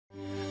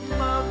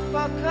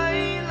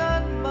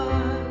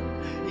magpakailanman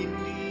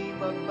hindi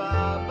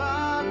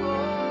magbabago.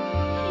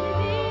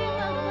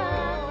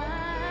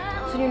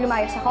 Gusto niyo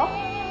lumayas ako?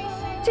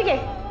 Sige,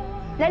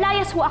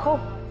 lalayas ho ako.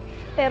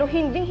 Pero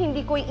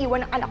hindi ko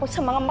iiwan ang anak ko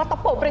sa mga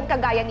matapobreng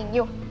kagaya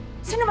ninyo.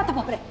 Sino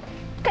matapobre?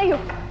 Kayo.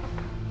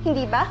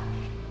 Hindi ba?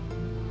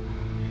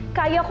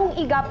 Kaya kong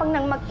igapang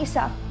ng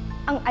mag-isa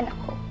ang anak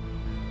ko.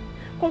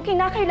 Kung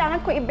kinakailangan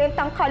ko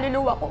ibenta ang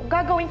kaluluwa ko,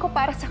 gagawin ko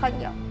para sa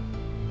kanya.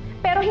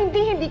 Pero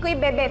hindi ko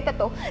ibebenta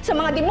to sa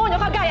mga demonyo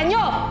kagaya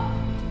nyo!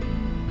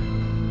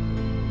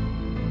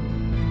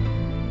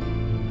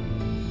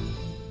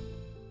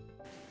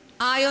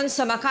 Ayon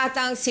sa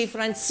makatang si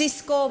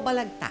Francisco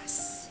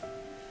Balagtas,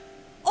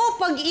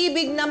 o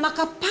pag-ibig na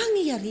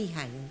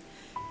makapangyarihan,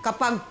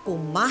 kapag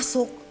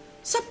pumasok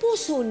sa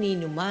puso ni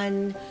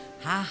numan,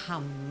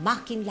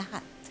 hahamakin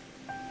lahat.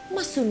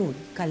 Masunod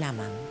ka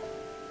lamang.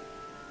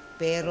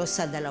 Pero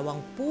sa dalawang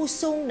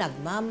pusong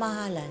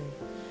nagmamahalan,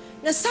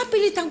 na sa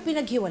pilitang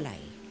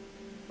pinaghiwalay,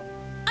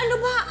 ano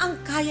ba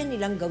ang kaya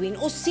nilang gawin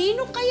o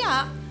sino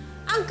kaya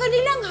ang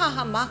kanilang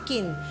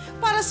hahamakin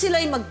para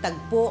sila'y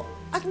magtagpo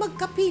at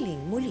magkapiling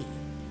muli?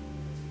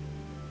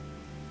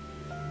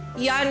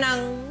 Yan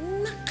ang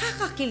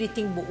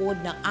nakakakiliting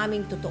buod ng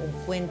aming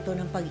totoong kwento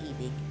ng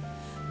pag-ibig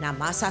na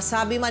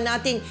masasabi man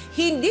nating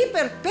hindi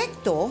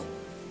perpekto,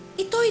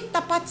 ito'y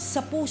tapat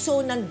sa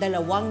puso ng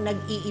dalawang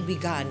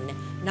nag-iibigan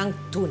ng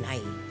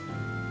tunay.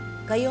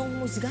 Kayong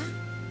musga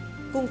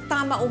kung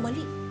tama o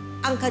mali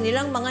ang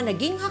kanilang mga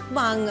naging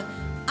hakbang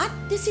at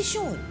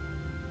desisyon.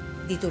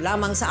 Dito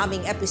lamang sa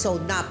aming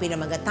episode na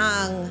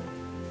pinamagatang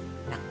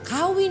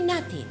Nakawin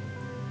Natin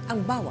ang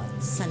Bawat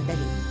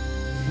Sandali.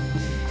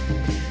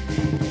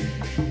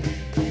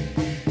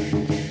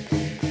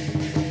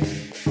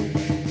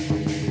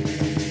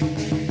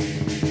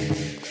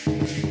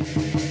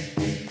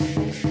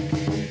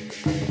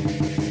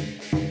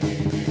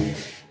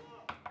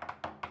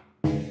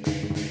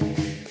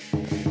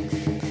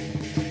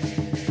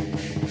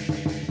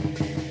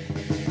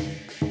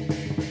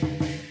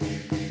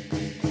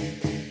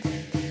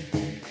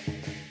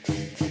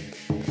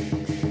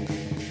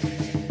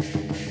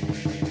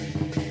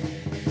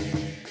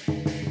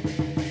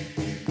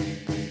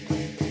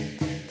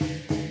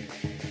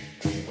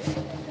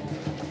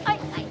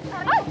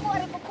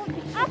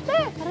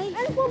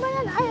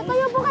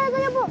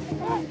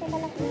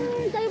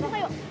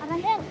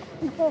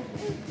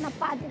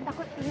 Napaadid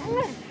ako.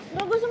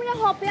 Gusto mo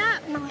yung hopya?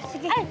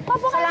 Sige. Ay,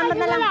 Salamat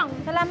na lang.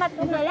 Salamat.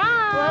 Huwag na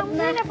lang. Huwag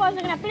na.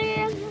 Sige na,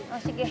 please. O,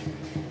 sige.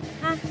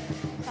 Ha?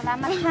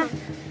 Salamat, ha?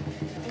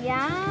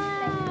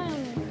 Ayan.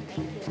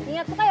 Thank you.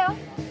 Ingat po kayo.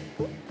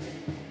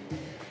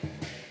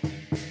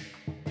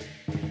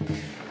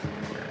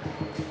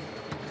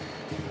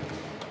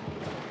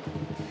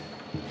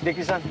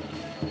 Quizon.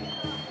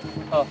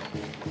 Oh.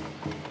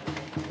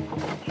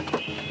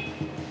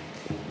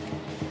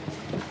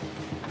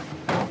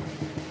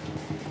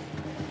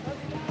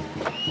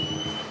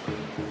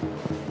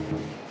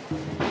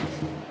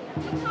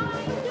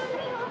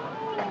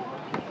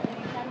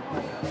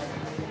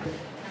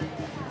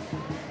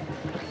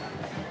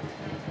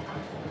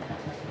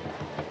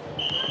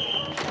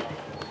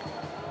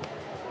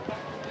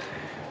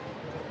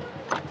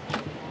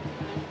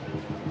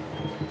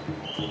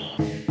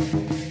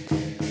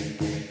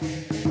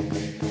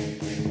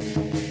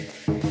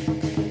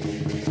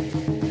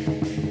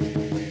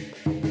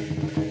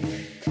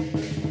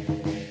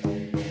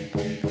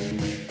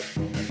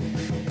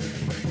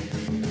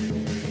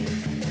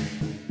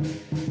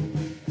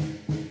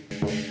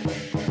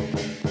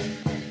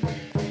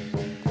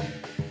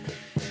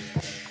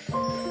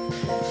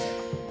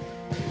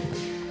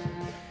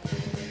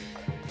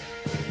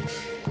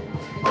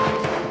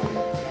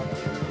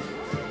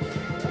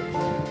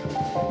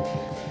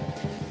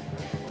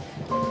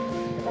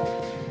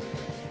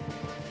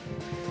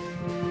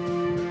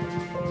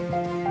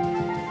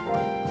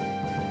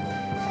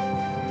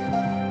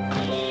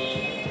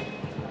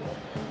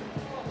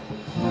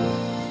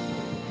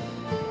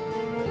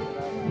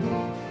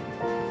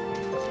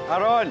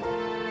 Aron!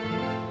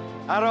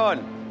 Aron!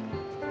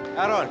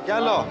 Aron,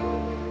 Yalo!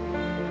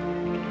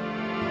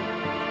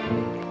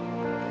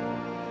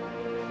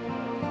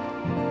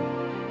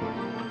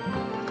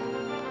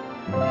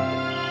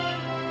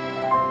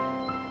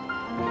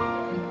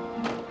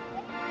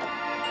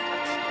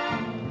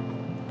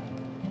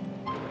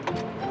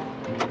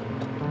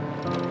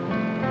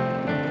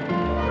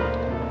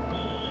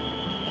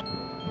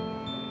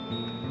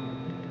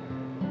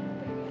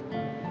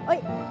 Oy,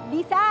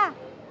 Lisa!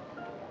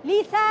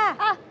 Lisa!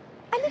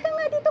 Halika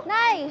nga dito.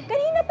 Nay!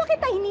 Kanina pa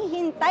kita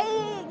hinihintay.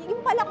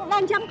 Yung pala kung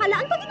nandiyan ka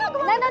lang. Ano ba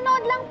ginagawa?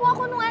 Nanonood lang po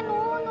ako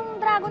nung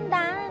Dragon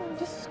Dance.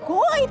 Diyos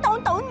ko, ay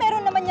taon-taon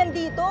meron naman yan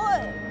dito.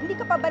 Hindi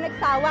ka pa ba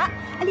nagsawa?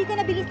 Halika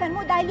na, bilisan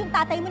mo dahil yung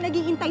tatay mo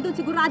naghihintay doon.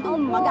 Sigurado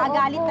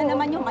magagalit na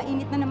naman yung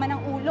mainit na naman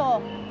ang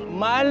ulo.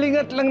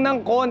 Malingat lang ng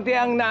konti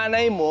ang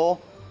nanay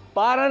mo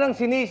para nang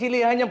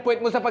sinisilihan yung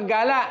puwet mo sa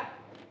paggala.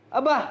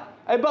 Aba,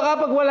 ay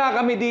baka pag wala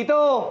kami dito,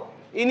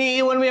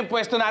 iniiwan mo yung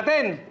pwesto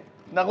natin.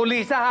 Naku,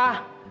 Lisa, ha?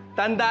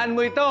 tandaan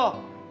mo ito.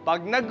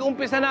 Pag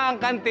nag-umpisa na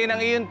ang kantin ng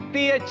iyong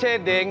tiya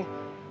Chedeng,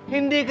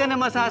 hindi ka na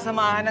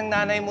masasamahan ng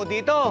nanay mo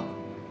dito.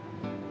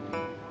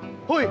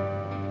 Hoy!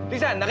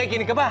 Lisa,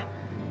 nakikinig ka ba?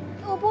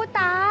 Opo,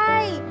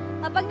 Tay.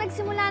 Kapag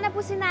nagsimula na po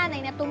si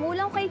nanay na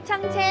tumulong kay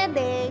Chang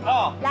Chede,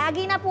 Oo.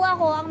 lagi na po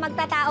ako ang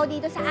magtatao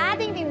dito sa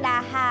ating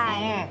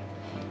tindahan.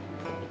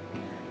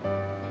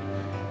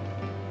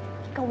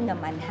 Ikaw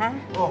naman, ha?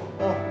 Oh.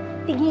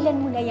 Tigilan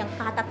mo na yung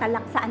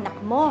katatalak sa anak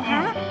mo,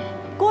 ha?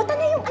 Kota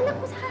na yung anak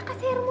mo sa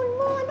kakasermon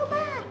mo. Ano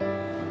ba?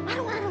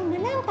 Araw-araw na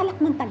lang, talak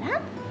ng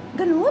talak?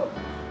 Ganun?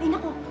 Ay,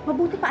 nako,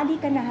 mabuti pa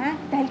alika na, ha?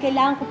 Dahil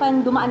kailangan ko pang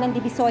dumaan ng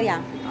Divisoria.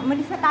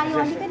 Malis na tayo,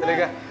 halika na.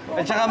 Talaga.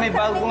 At saka may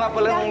bago nga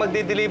palang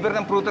magdi-deliver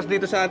ng prutas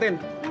dito sa atin.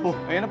 Oh,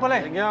 ayun na pala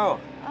eh. Thank you.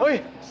 Uy,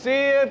 si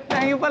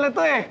Thank you pala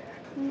to eh.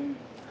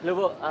 Hello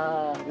po,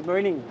 good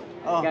morning.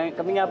 Oh.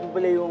 Kami nga po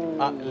pala yung...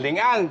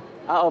 Lingang.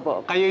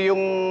 Opo. Kayo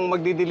yung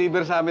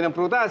magdi-deliver sa amin ng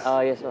prutas?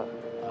 Yes po.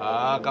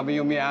 Kami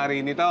yung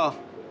may-ari nito.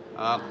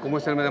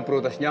 Kumusta naman ang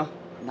prutas nyo?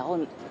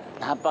 Naku,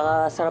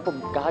 napakasarap po.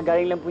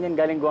 Kakagaling lang po niyan,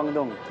 galing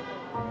Guangdong.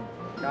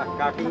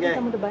 Kakingge.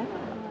 Nakita mo na ba?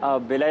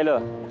 Belaylo.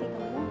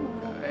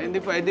 Hindi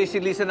pa, edi si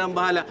Lisa na ang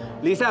bahala.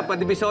 Lisa,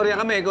 pa-Divisoria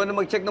kami. Ikaw na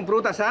mag-check ng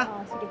prutas, ha?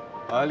 Sige.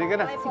 Halika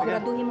na.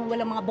 Siguraduhin mo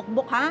walang mga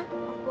bukbok, ha?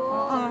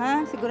 Oo,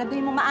 ha?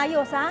 Siguraduhin mo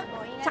maayos, ha?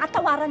 Tsaka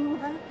tawaran mo,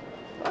 ha?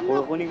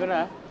 Kukunin ko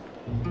na,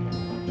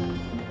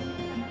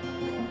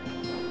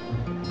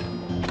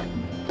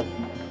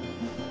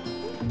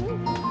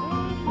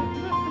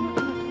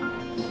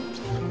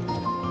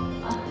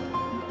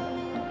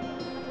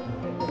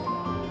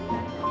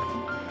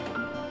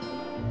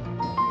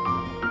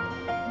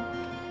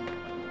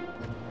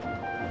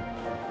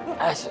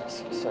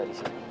 Sorry.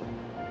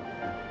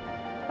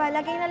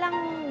 Palagay na lang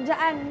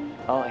dyan.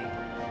 Okay.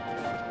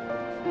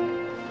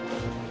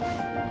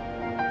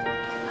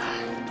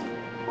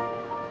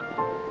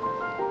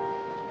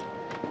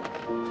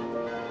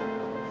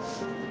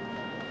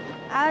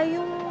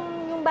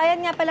 Yung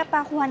bayad nga pala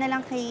pakuha na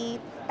lang kay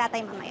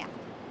tatay mamaya.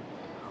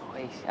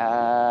 Okay.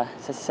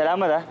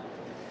 Salamat,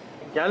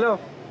 Yalo.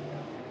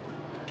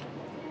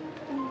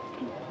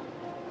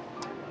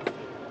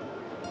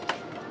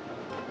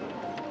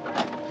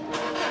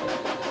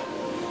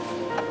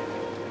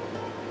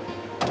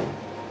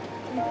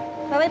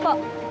 Bye-bye po.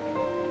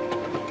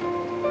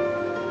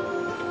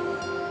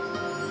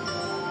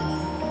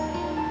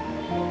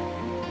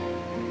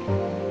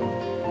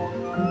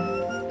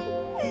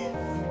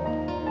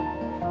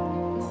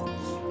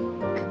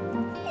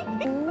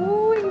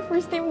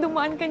 First time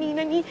dumaan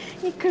kanina ni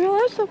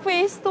Crush sa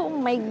pwesto. Oh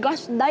my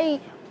gosh,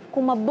 Day.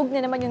 Kumabog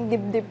na naman yung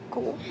dibdib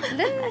ko.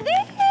 Hindi!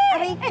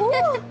 Aray ko!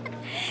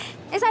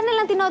 Sana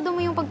lang tinodo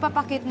mo yung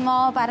pagpapakit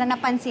mo para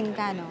napansin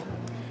ka, no?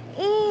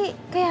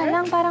 Kaya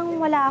lang parang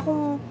wala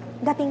akong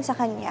dating sa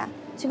kanya.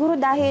 Siguro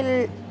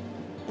dahil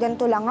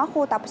ganito lang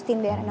ako, tapos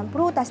tindera ng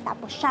prutas,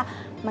 tapos siya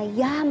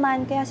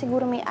mayaman, kaya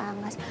siguro may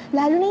angas.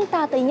 Lalo na yung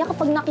tatay niya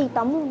kapag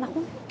nakita mo,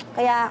 naku.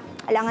 Kaya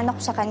alangan ako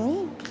sa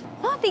kanya.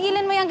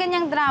 Tigilan mo yung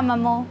ganyang drama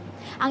mo.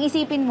 Ang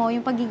isipin mo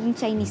yung pagiging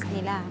Chinese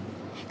nila.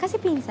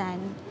 Kasi pinsan,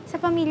 sa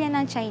pamilya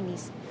ng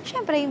Chinese,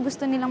 syempre yung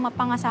gusto nilang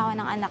mapangasawa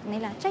ng anak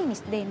nila,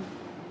 Chinese din.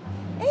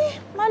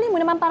 Mali mo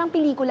naman parang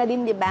pelikula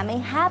din, di ba? May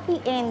happy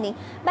ending.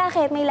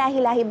 Bakit? May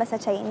lahi-lahi ba sa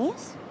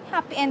Chinese?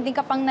 Happy ending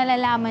ka pang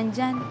nalalaman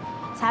dyan.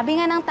 Sabi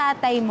nga ng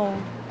tatay mo,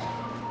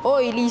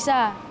 Oy,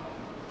 Lisa,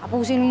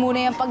 tapusin mo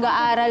muna yung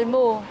pag-aaral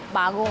mo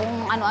bago kung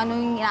ano-ano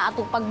yung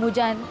inaatupag mo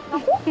dyan.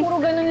 Ako, puro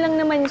ganun lang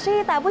naman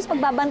siya. Tapos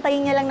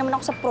pagbabantayin niya lang naman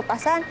ako sa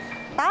prutasan.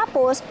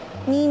 Tapos,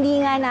 hindi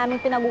nga namin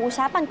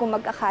pinag-uusapan kung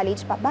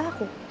magka-college pa ba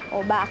ako.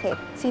 O bakit?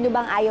 Sino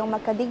bang ayaw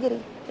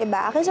magka-degree?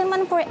 Diba? Kasi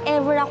naman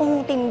forever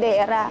akong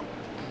tindera.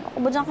 Ako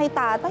ba dyan kay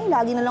tatay?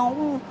 Lagi na lang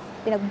akong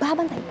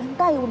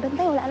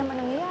pinagbabantay, wala naman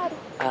nangyayari.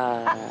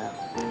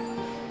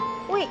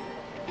 Uy!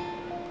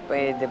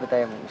 Pwede ba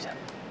tayo mag-usap?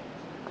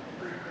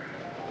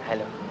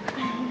 Hello.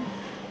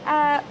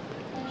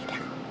 Wait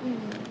lang.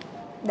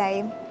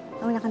 Day,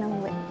 nauna ka nang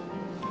uwi.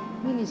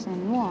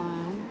 Bilisan mo,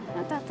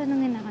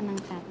 Natatanungin ako ng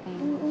tatay.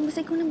 Basta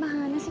ikaw na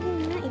bahala. Sige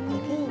na,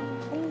 okay.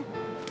 Ayun na.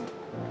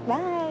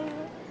 Bye!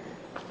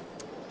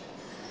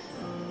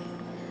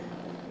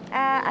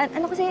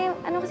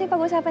 Ano kasi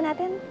pag-usapan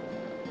natin?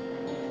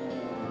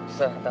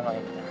 Gusto na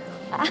tanongin kita.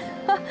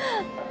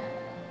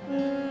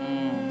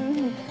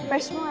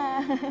 First mo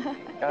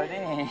Ikaw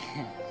din eh.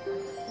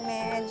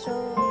 Medyo...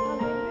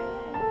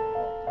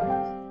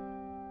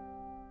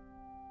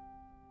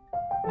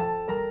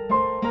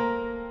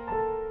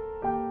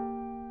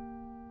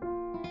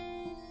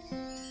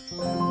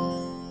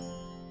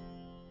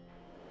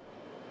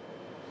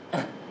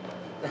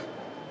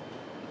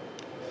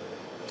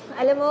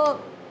 Alam mo,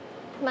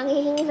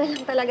 manghihingi na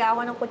lang talaga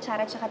ako ng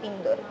kutsara at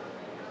tindor.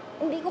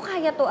 Hindi ko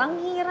kaya to. Ang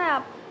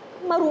hirap.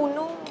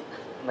 Marunong.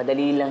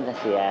 Madali lang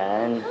kasi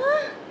yan.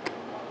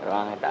 Pero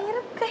kita.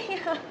 Hirap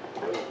kaya.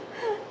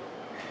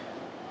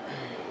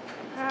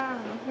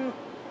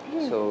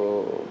 So,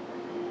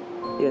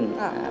 yun.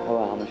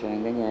 Hawakan mo siya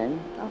ng ganyan.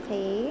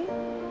 Okay.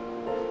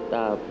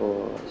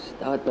 Tapos,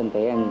 dapat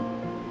bantayan.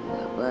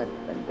 dapat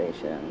pantay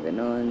siya ng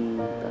ganon.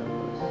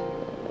 Tapos,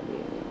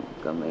 lagyan yung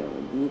kamay mo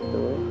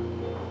dito.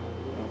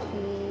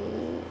 Okay.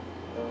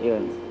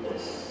 Yun.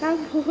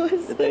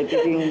 Tapos? Ito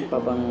yung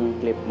papang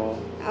clip mo.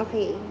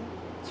 Okay.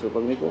 So,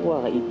 pag may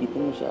kukuha ka,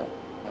 ipitin mo siya.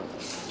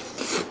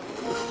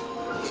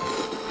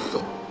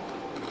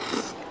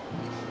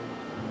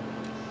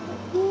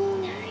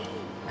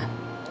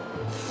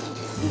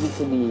 Ibig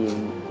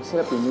sabihin,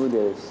 masarap yung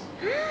noodles.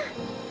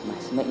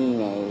 Mas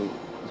maingay,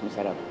 mas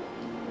masarap.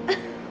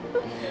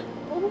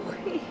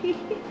 Okay.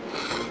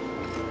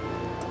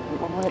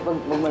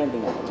 Huwag mo lang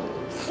tingnan.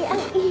 Eh,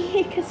 ang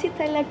ingay kasi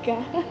talaga.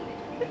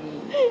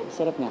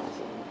 Masarap nga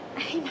kasi.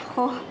 Ay,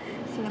 nako.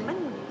 Kasi naman,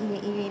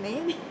 ingay-ingay na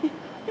yan.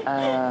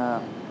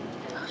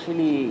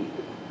 Actually,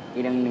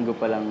 ilang linggo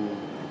pa lang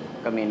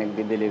kami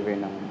nagde-deliver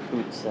ng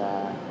fruits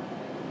sa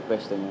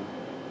pwesto niyo.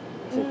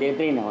 Kasi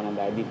tinitrain ako ng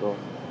daddy ko.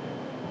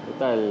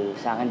 Total,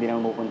 sa akin din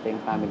naman pupunta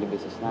yung family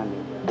business namin.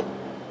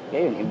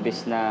 Kaya yun,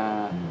 imbes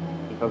na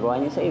ipagawa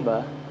niya sa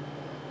iba,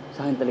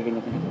 sa akin talaga niya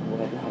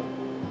pinagpabuhat lahat.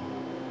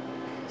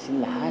 Kasi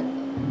lahat.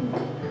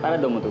 Para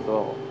daw matuto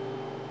ako.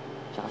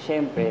 Tsaka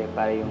syempre,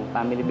 para yung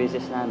family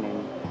business namin,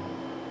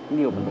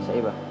 hindi pupunta sa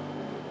iba.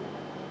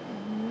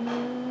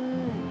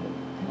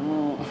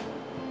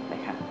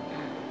 Teka,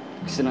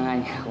 gusto na nga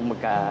niya akong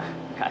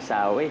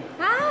magka-asawa eh.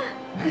 Ha?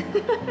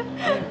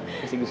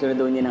 Kasi gusto na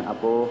daw niya ng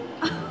apo.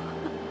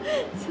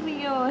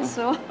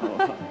 Seryoso?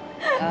 Oo.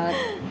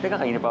 Teka,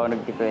 kanina pa ako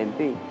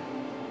nag-20.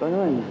 Ikaw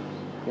naman,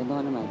 ganda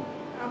ka naman.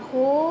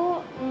 Ako,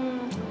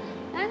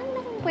 wala naman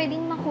akong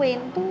pwedeng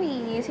makwento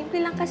eh.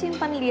 Simple lang kasi yung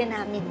pamilya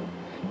namin.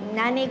 Yung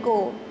nanay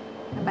ko,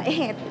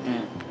 mabait.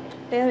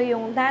 Pero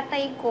yung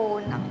tatay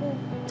ko, naku,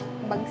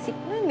 bagsik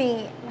nun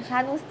eh.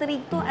 Masyadong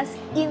stricto, as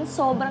in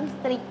sobrang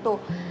stricto.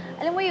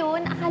 Alam mo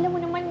yun, akala mo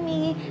naman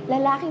may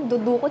lalaking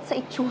dudukot sa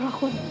itsura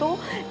ko to.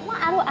 Mga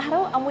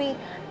araw-araw, amoy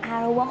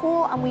araw ako,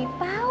 amoy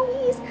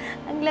pawis,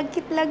 ang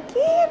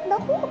lagkit-lagkit.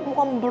 Naku,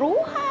 mukhang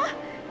bruha.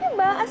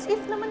 Diba? As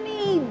if naman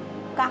may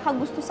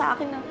kakagusto sa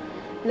akin na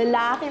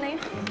lalaki na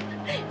yun.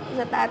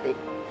 Sa tatay.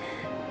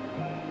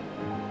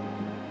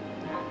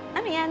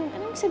 Ano yan?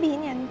 Anong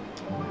sabihin yan?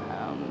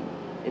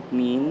 It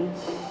means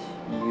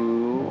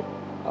you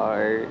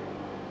are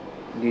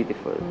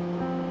beautiful.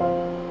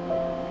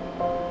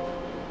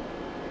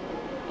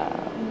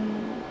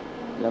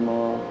 Alam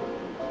mo,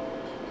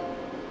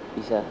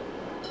 Isa,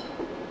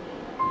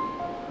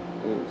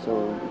 you're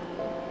so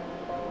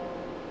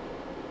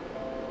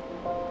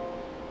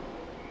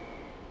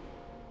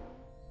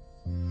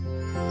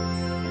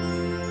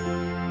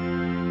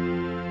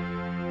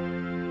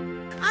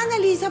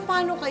Annalisa,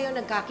 paano kayo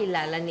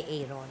nagkakilala ni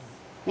Aron?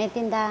 May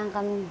tindahan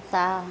kami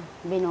sa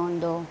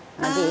Binondo.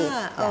 Maliit.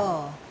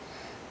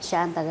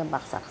 Siya ang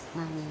taga-baksak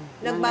namin.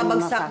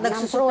 Nagbabagsak,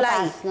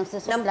 nagsusupply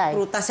ng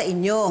prutas sa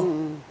inyo.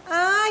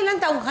 Ilang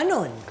taong ka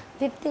nun?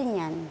 15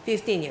 yan.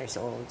 15 years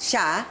old.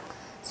 Siya?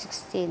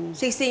 16.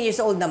 16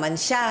 years old naman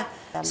siya.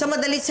 Sa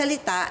madalit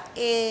salita,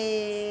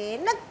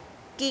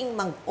 nagking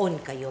mag-on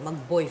kayo,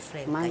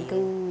 mag-boyfriend kayo.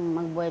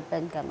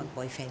 Mag-boyfriend kami.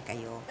 Mag-boyfriend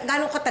kayo.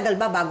 Gano'ng katagal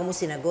ba bago mo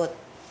sinagot?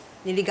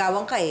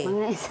 Niligawan ka eh.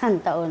 Mga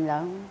 1 taon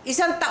lang.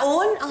 1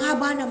 taon? Ang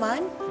haba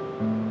naman.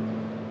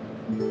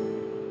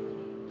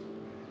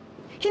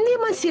 Hindi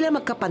man sila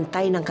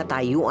magkapantay ng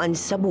katayuan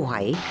sa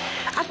buhay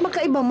at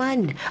magkaiba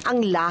man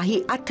ang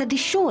lahi at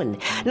tradisyon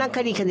ng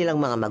kanilang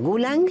mga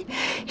magulang,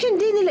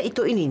 hindi nila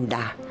ito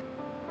ininda.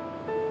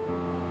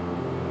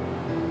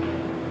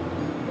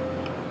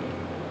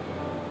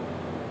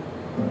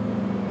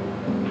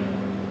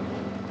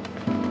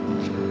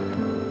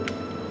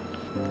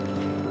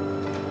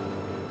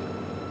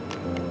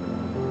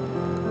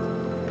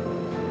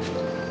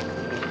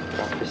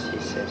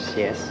 Prophecy says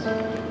yes.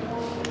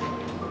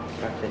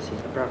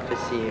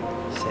 Prophecy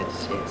says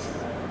yes.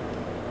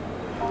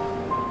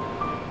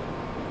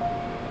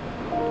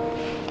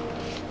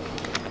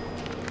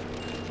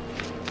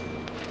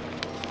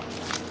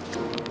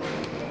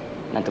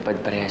 Natupad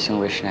parehas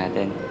yung wish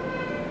natin.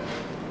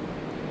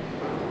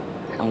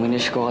 Ang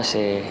winish ko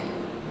kasi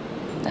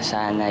na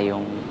sana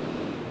yung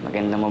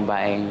magandang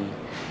babaeng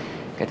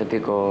katabi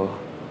ko,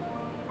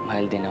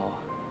 mahal din ako.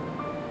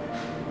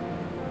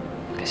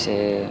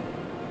 Kasi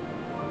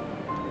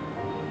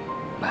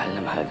mahal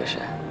na mahal ko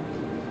siya.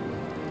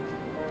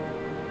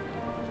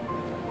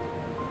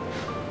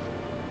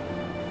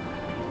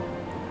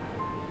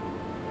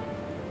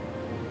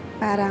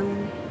 Parang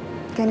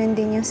ganun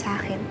din yung sa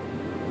akin.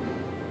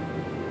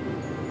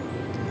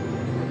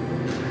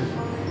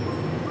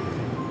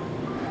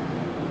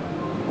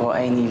 O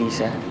ay ni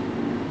Lisa.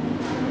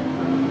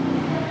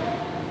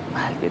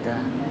 Mahal kita,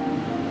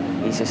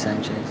 Lisa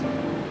Sanchez.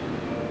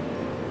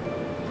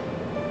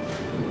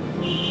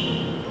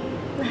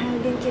 Mahal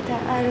din kita,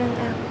 Aron.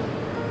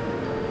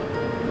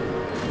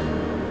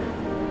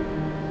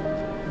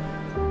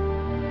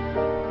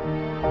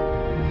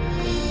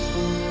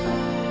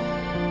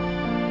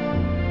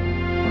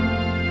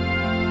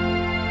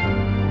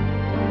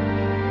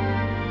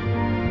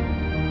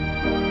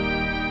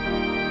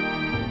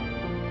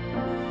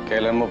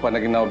 Kailan mo pa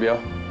naging nobyo?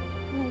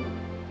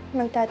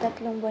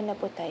 Magtatatlong buwan na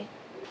po, Tay.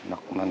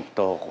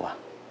 Nakmanto ko.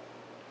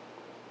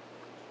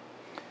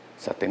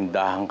 Sa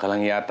tindahan ka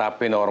lang yata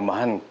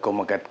pinormahan,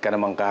 kumagat ka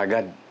naman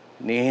kaagad.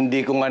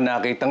 Hindi ko nga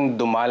nakitang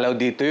dumalaw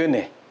dito yun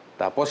eh.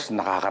 Tapos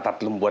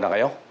nakakatatlong buwan na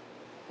kayo?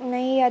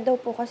 Nahihiya daw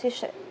po kasi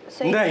siya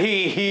sa...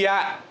 Nahihiya?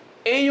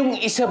 Eh yung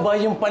isa ba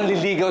yung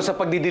panliligaw sa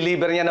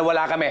pagdi-deliver niya na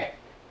wala kami?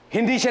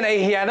 Hindi siya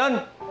nahihiya nun?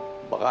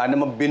 Baka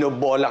naman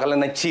binobola ka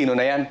lang ng chino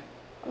na yan.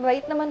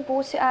 Bait naman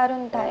po si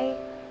Aron, Tay.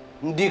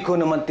 Hindi ko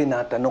naman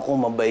tinatanong kung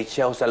mabait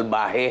siya o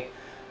salbahe.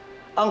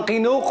 Ang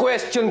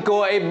kinu-question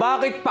ko ay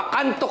bakit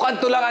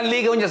pakanto-kanto lang ang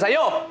ligaw niya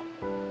sa'yo?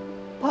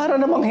 Para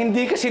namang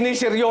hindi ka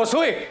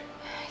siniseryoso eh.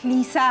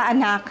 Lisa,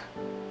 anak.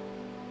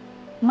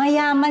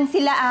 Mayaman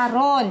sila,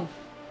 Aron.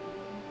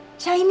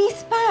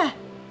 Chinese pa.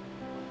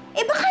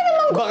 Eh, baka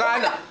naman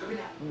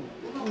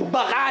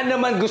Baka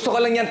naman gusto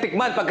ka lang niyang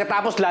tikman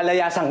pagkatapos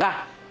lalayasan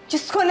ka.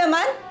 Diyos ko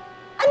naman.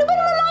 Ano ba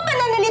naman mga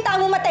pananalita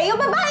mo, Mateo?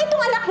 Babae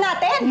itong anak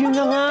natin. Yun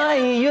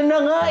na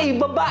nga eh.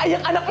 Babae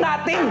ang anak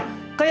natin.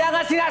 Kaya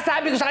nga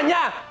sinasabi ko sa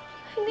kanya.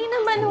 Hindi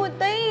naman ho,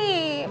 Tay.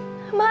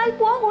 Mahal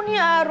po ako ni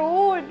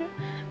Aron.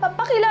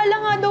 Papakilala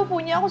nga daw po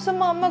niya ako sa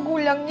mga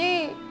magulang niya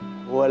eh.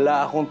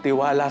 Wala akong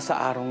tiwala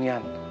sa Arong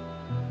yan.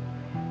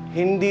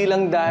 Hindi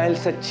lang dahil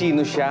sa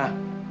chino siya.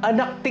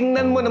 Anak,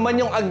 tingnan mo naman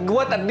yung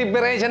agwat at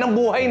diferensya ng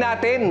buhay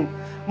natin.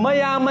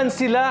 Mayaman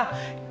sila.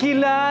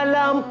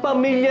 Kilala ang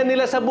pamilya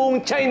nila sa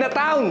buong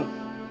Chinatown.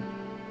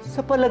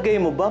 Sa palagay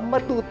mo ba,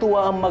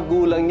 matutuwa ang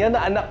magulang niya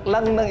na anak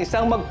lang ng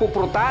isang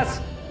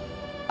magpuprutas?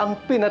 Ang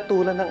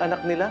pinatulan ng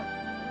anak nila?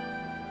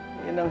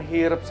 Yan ang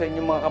hirap sa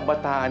inyong mga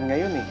kabataan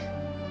ngayon eh.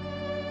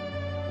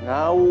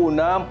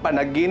 Nauna ang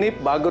panaginip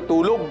bago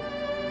tulog.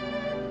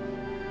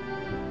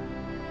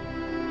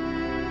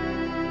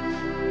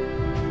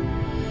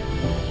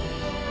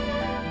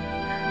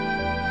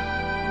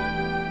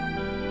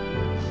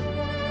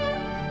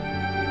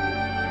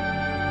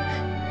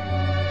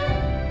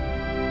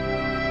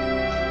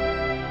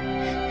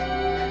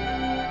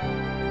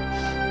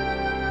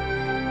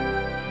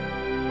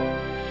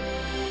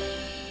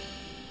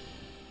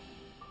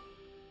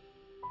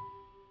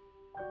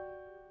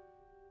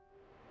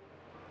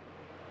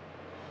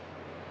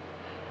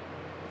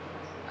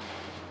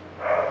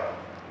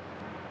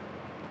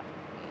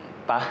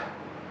 Pa?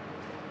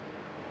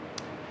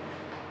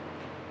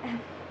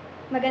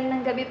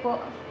 Magandang gabi po.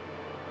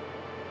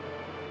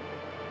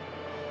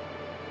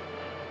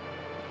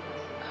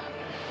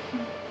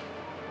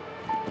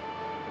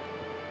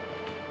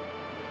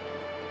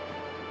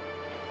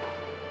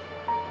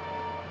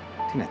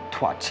 Tina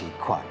tuwa chi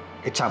kwan.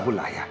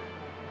 Echabulaya.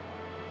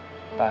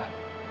 Pa?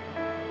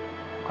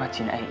 Kwa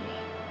chin ai.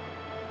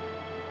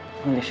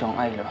 Hindi siyang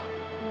ai lo.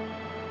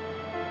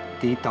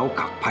 Di tao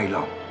kak pai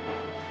lo.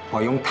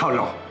 Hoyong tao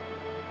lo.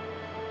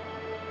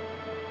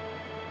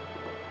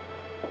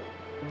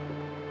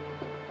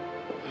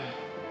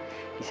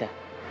 Isa.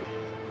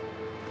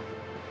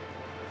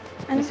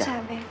 Ano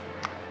sabi?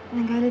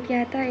 Nagalit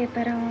yata eh,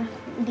 parang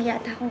hindi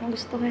yata akong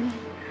nagustuhan.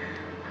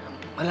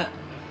 Wala.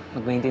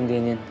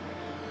 Magmaintindihan yan.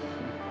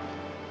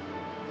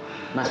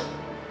 Ma.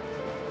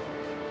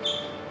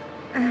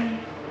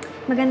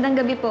 Magandang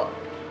gabi po.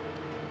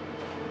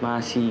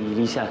 Ma, si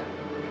Lisa.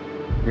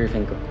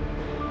 Girlfriend ko.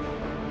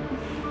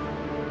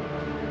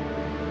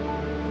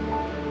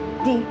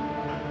 Di,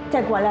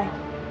 tagwalay.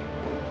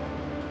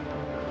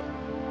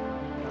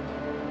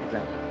 Wait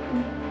lang.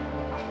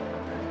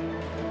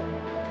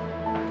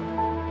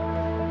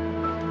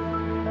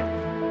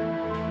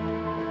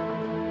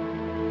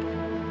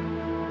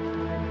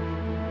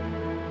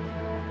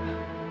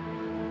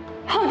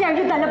 How dare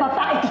you dala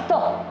babae dito?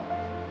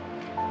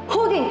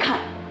 Hudin ka!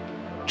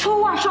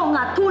 Chuwa siya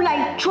nga tulay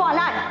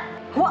chualan!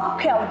 Huwag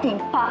kayo din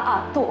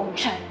pa atoong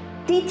siya.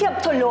 Di tiyap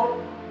tulo.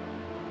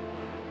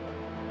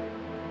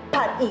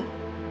 Tani.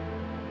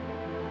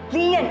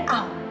 Lian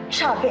ang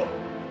sabi.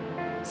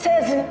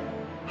 Says,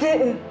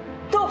 di,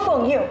 do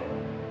feng yu.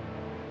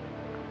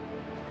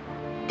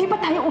 Di ba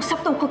tayo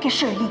usap tungkol kay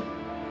Shirley?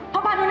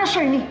 Paano na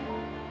Shirley?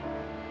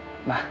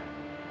 Ma,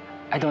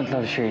 I don't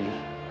love Shirley.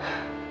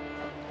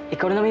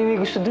 Ikaw na naman may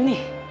gusto dun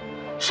eh.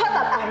 Shut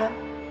up, Aron.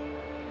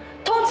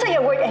 Don't say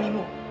a word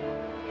anymore.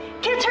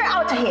 Get her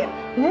out of here,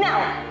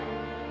 now!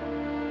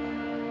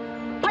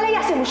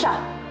 Palayasin mo siya.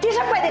 Di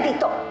siya pwede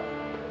dito.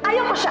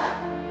 Ayoko siya.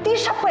 Di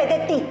siya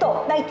pwede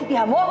dito.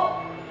 Naintindihan mo?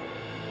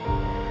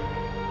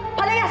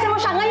 Palayasin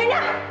mo siya ngayon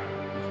na!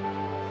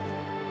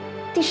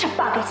 Di siya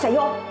bagay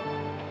sa'yo.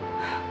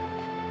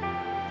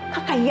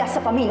 Kakahiya sa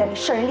pamilya ni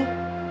Shirley.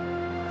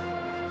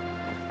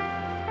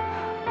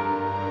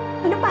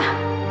 Ano pa?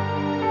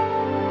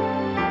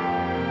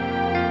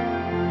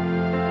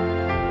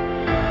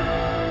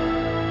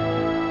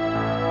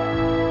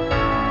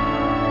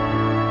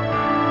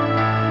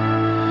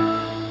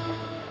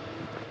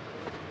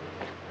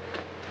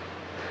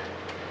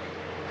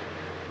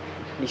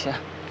 Lisa,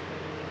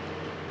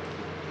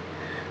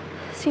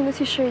 Sino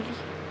si Shirley?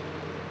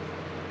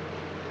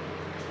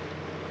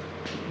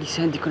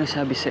 Lisa, hindi ko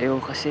nasabi sa'yo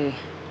kasi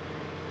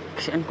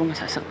ano kung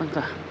masasaktan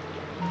ka.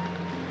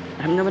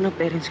 Alam naman ng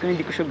parents ko na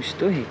hindi ko siya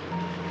gusto eh.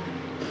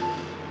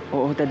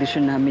 Oo,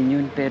 tradisyon namin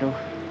yun, pero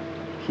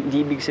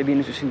hindi ibig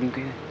sabihin na susundin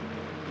ko yun.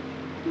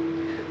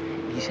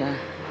 Lisa,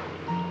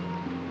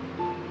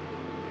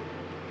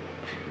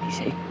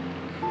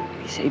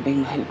 iba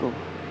yung mahal ko.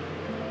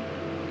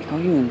 Ikaw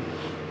yun.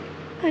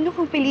 Ano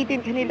kung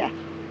pilitin ka nila?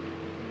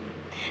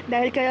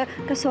 Dahil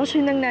kasosyo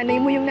ng nanay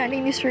mo yung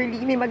nanay ni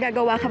Shirley, may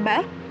magagawa ka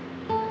ba?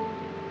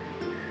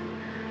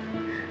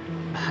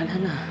 Bahala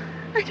na.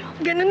 Ano?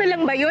 Ganun na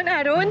lang ba yun,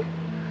 Aron?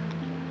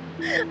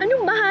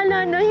 Anong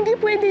bahala na? Hindi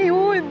pwede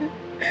yun.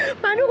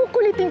 Paano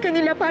kukulitin ka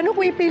nila? Paano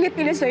kung ipilit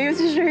nila sa'yo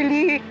si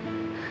Shirley?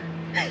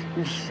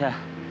 Lisa,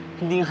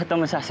 hindi nga kita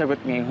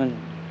masasagot ngayon.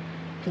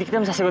 Hindi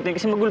kita masasagot ngayon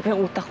kasi magulo pa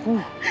yung utak ko.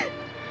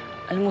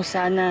 Alam mo,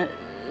 sana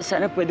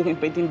pwede kong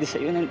ipaintindi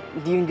sa'yo na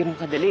hindi yun ganun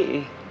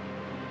kadali eh.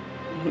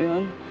 Alam mo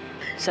yun?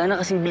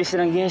 Sana kasing bilis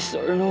na ng yes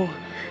or no.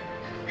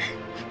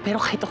 Pero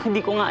kahit ako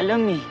hindi ko nga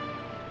alam eh.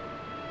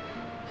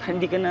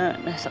 Hindi ka na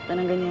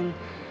nasaktan ng ganyan.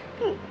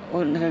 O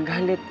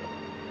nagagalit.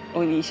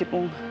 O iniisip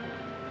mong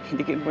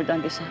hindi ka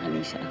importante sa akin,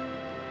 Lisa.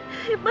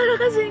 Para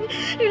kasing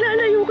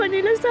ilalayo ka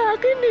nila sa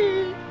akin eh.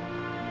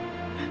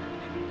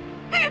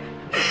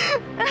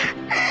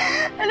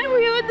 Alam mo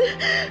yun?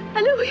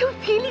 Alam mo yung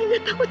feeling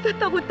na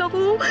takot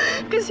ako?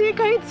 Kasi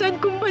kahit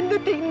saan kong banda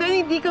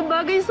tingnan, hindi ka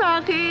bagay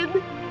sa akin.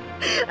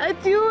 At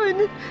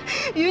yun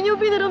yung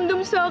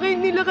pinaramdam sa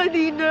akin nila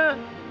kanina.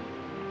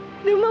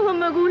 Ng mga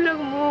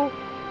magulang mo.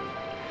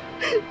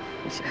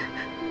 Lisa.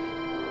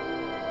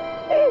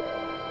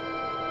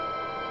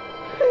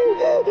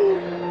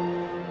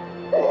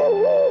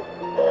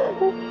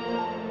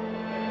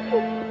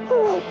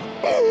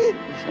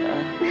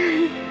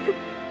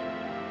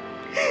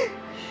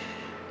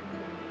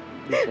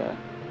 Lisa,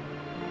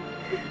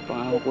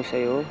 pangako ko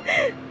sa'yo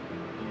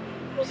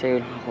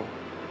lang ako.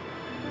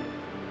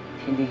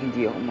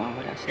 Hindi ako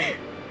mawawala sa'yo.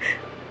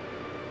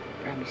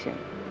 Promise yan.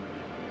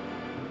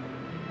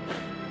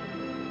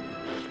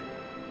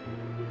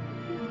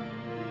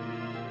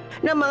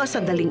 Na mga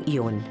sandaling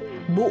iyon,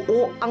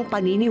 buo ang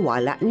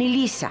paniniwala ni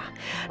Lisa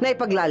na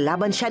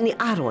ipaglalaban siya ni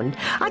Aron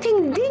at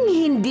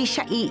hindi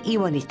siya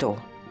iiwan nito.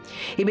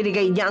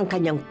 Ibinigay niya ang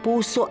kanyang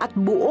puso at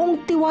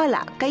buong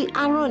tiwala kay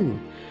Aron.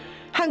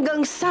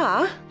 Hanggang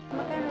sa...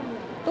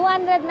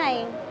 200 na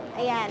eh.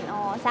 Ayan,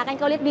 oh. Sa akin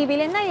ka ulit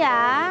bibilin na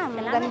yan.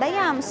 Maganda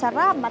yan,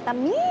 masarap,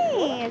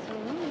 matamis.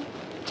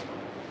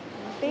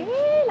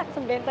 Relax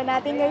ang benta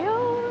natin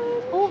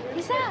ngayon. Oh,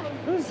 Lisa,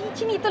 si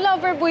Chinito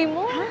lover boy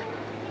mo. Ha?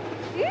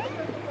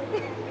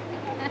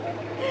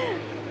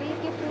 Thank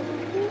you po.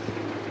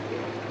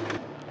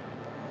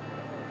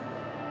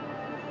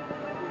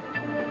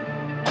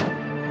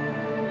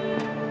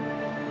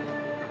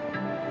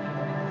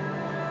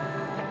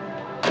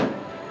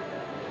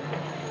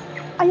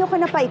 Ayoko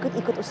na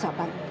paikot-ikot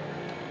usapan.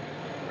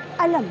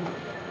 Alam mo,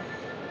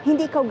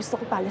 hindi ikaw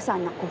gusto ko pala sa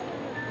anak ko.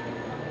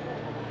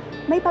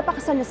 May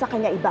papakasal na sa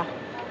kanya iba.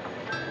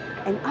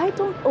 And I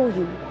don't owe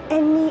you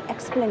any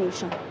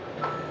explanation.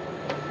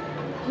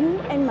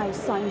 You and my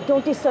son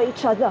don't deserve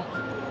each other.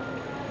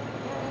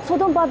 So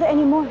don't bother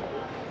anymore.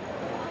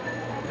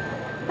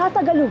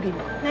 Tatagalugin.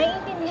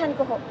 Naiintindihan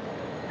ko ho.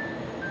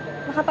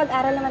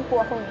 Nakapag-aral naman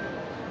po ako eh.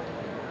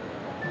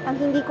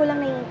 Ang hindi ko lang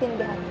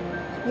naiintindihan,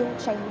 yung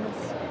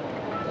Chinese.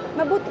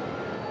 Mabuti.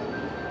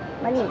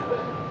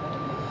 Malinaw.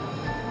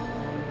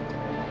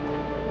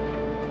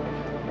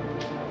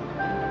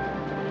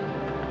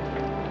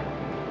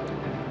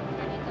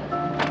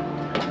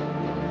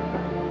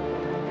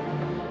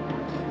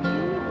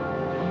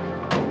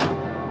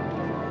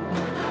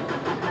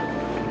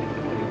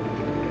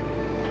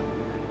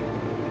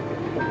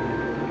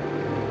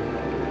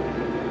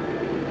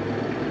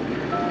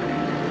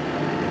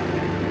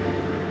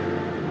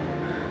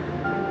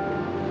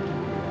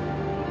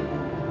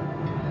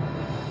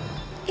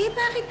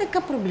 Bakit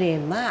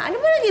nagka-problema? Ano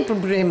ba naging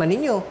problema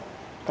ninyo?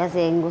 Kasi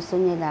ang gusto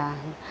nila,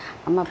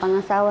 ang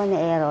mapangasawa ni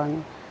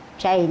Aron,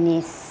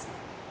 Chinese.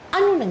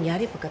 Ano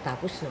nangyari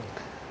pagkatapos nun?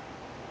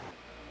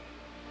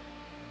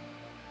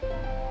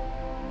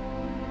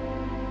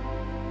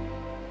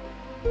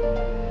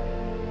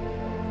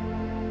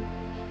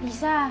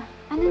 Lisa,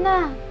 ano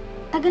na?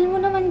 Tagal mo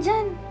naman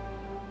dyan.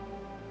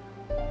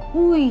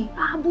 Uy,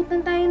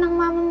 aabutan tayo ng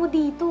mama mo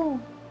dito.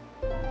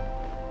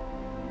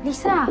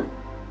 Lisa!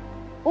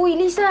 Uy,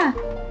 Lisa!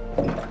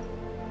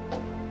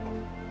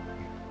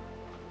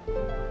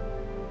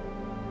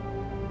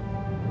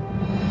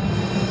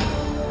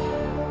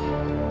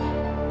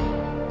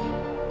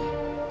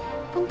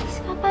 Buntis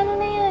ka, paano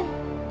na yan?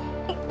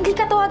 Hindi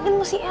ka tawagan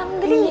mo si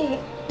Aron, dali.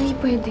 Hindi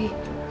pwede.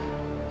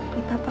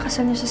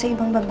 Ipapakasal niyo siya sa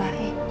ibang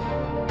babae.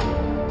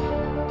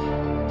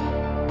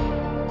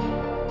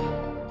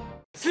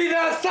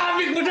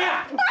 Sinasabi ko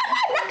na!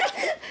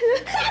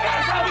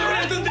 Sinasabi ko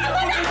na doon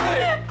ako na!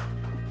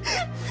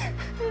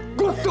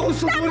 Gusto kong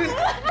sugurin!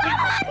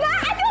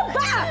 Ano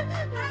ba?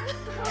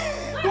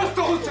 Gusto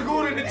kong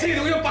sugurin ni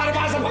Chino yun para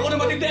masama ko na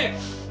matindi!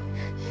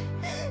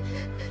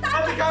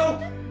 At ikaw!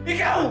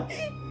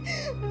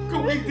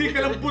 Kung hindi ka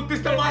lang buntis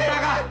na bata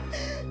ka!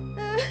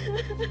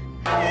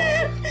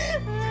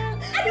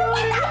 Ano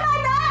ba? Tama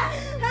na!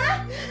 Ha?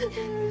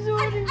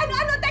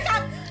 Ano? Teka!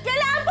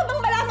 Kailangan pa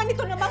bang malaman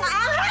ito ng mga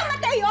anghang,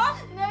 Mateo?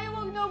 Nay,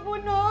 wag na po,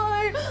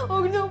 Nay.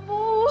 Wag na po.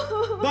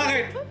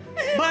 Bakit?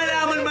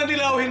 Malaman man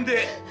nila o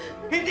hindi?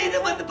 Hindi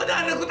naman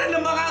pananagutan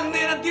ng mga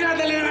angner ang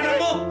tinadali ng anak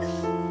mo!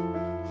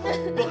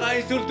 Baka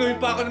insultuhin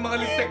pa ako ng mga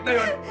lintek na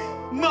yon.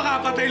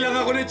 Makapatay lang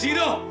ako ng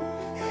Chino!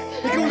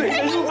 Ikaw na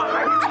yung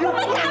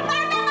Tama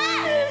na nga!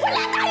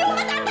 Wala tayong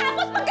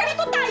matatapos pag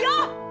ganito tayo!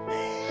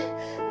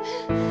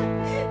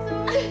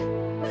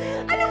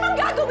 Ano bang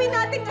gagawin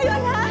natin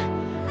ngayon, ha?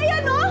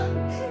 Ayan, oh!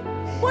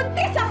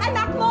 Buntis ang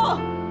anak mo!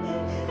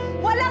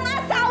 Walang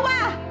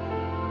asawa!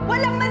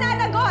 Walang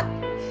mananagot!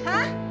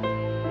 Ha?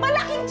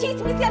 Malaking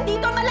chismis yan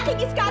dito, malaking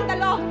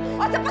iskandalo!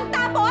 O sa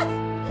pagtapos,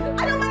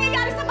 anong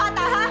mangyayari sa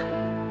bata, ha?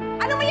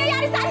 Anong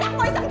mangyayari sa anak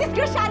mo? Isang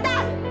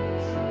disgrasyada!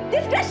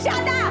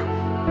 Disgrasyada!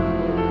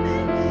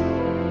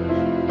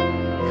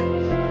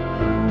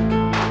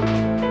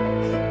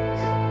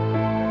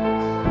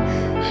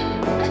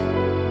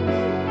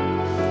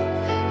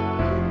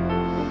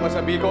 Doon ka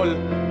sa Bicol!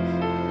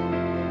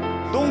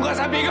 Doon ka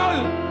sa Bicol!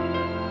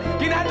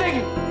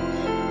 Kinating!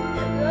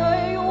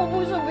 Nay, ayoko po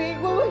sa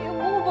Bicol.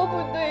 Ayoko po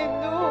papuntahin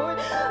doon.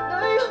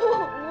 Nay,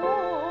 ayoko.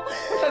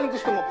 Ba't anong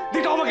gusto mo?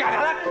 Dito ako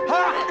magkakalat?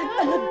 Ha?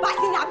 Ano ba?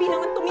 Sinabi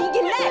naman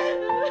tumigil na eh!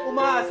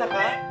 Umaasa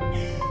ka?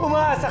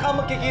 Umaasa ka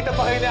magkikita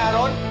pa kayo ni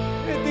Aron?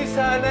 Eh di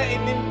sana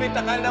inimbita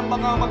ka ng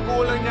mga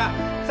magulang niya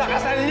sa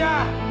kasal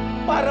niya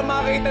para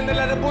makita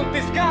nila na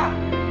buntis ka!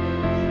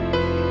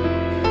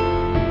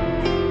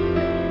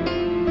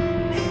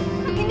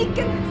 Makinig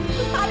ka na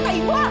sa tatay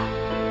mo!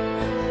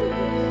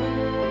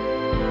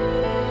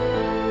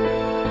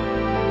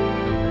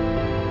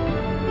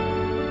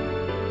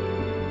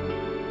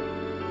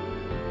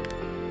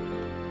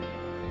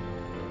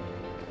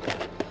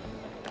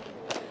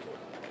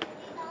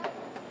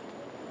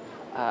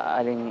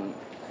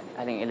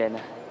 Aling Elena.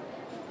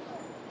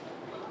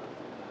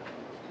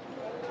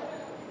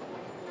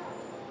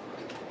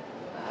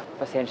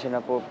 Pasensya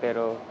na po,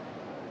 pero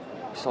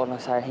gusto ko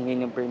lang sana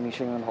hingin yung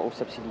permission yung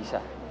makausap si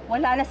Lisa.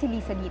 Wala na si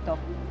Lisa dito.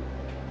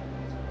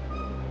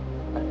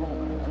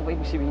 Ano ba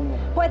ibig sabihin mo?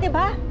 Pwede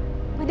ba?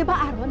 Pwede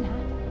ba, Aron, ha?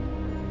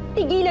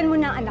 Tigilan mo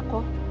na ang anak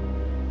ko.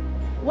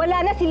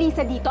 Wala na si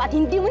Lisa dito at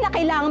hindi mo na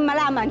kailangan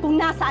malaman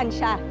kung nasaan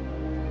siya.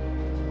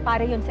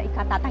 Para yon sa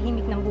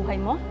ikatatahimik ng buhay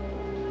mo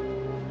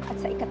at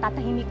sa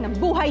ikatatahimik ng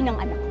buhay ng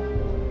anak ko.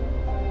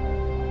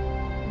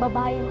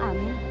 Babae ang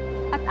amin.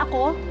 At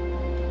ako,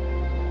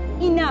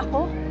 ina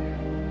ko,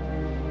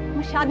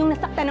 masyadong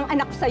nasaktan ng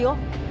anak ko sa'yo.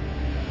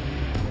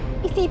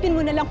 Isipin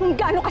mo na lang kung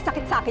gaano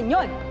kasakit sa akin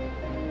yon.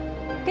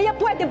 Kaya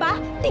pwede ba,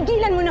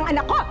 tigilan mo ng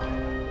anak ko?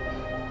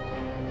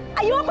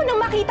 Ayoko nang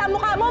makita ang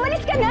mukha mo.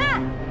 Malis ka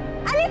na!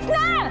 Alis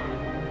na!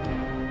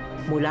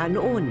 Mula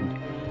noon,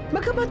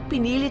 bagamat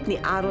pinilit ni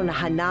Aron na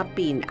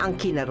hanapin ang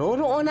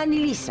kinaroroonan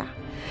ni Lisa,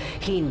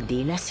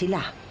 hindi na sila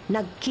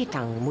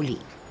nagkitang muli.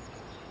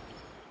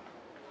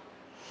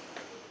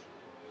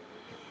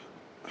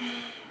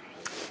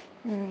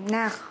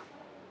 Nak,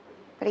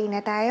 pray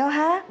na tayo,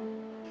 ha?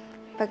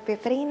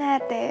 Pagpipray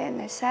natin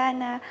na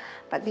sana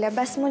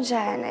paglabas mo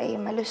dyan ay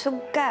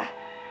malusog ka.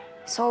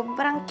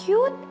 Sobrang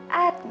cute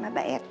at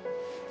mabait.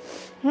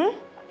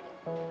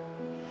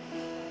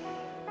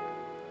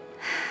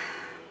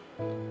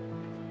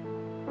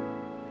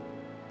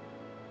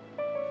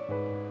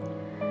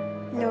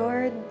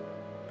 Lord,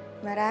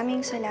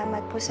 maraming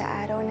salamat po sa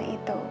araw na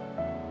ito.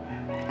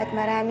 At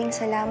maraming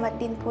salamat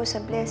din po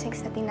sa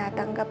blessings na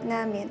tinatanggap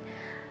namin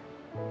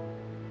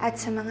at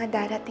sa mga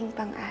darating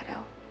pang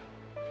araw.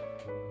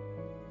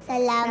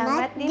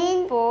 Salamat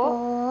din po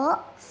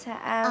sa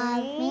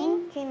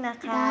aming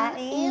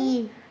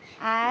kinakain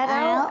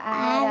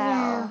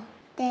araw-araw.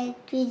 Thank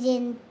you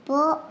din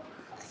po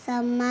sa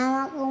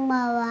mama kong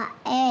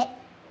mabait.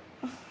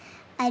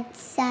 At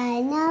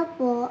sana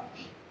po,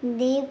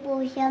 hindi po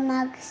siya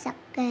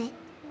magsakit.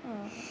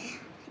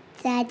 At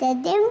sana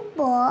din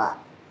po,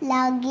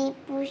 lagi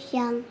po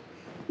siyang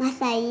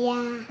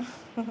masaya.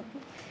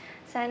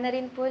 Sana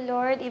rin po,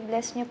 Lord,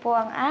 i-bless niyo po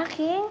ang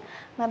aking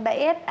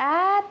mabait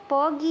at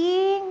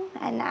poging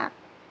anak.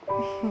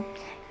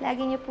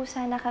 Lagi niyo po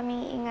sana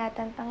kaming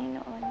ingatan,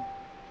 Panginoon.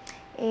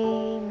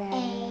 Amen.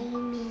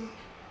 Amen.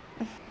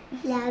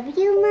 Love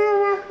you,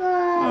 mama ko.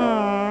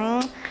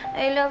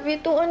 I love you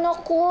too,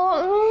 anak ko.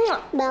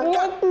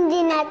 Bakit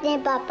hindi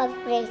natin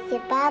papag-pray si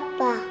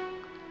Papa?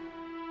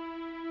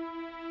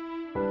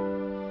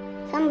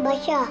 Saan ba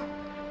siya?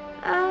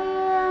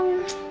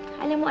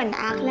 Alam mo,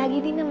 anak, lagi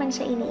din naman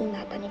siya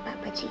iniingatan ni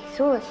Papa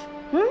Jesus.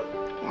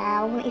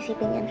 Kaya huwag mong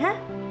isipin yan, ha?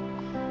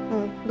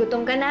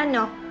 Gutom ka na,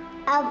 no?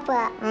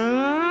 Apa.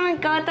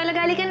 Ikaw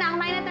talaga. Halika na,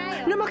 kumain na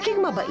tayo.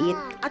 Lumaking mabait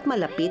at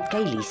malapit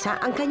kay Lisa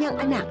ang kanyang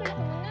anak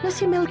na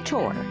si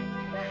Melchor.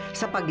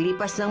 Sa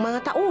paglipas ng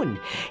mga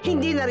taon,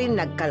 hindi na rin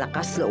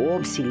nagkalakas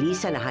loob si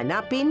Lisa na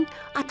hanapin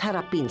at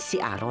harapin si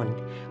Aron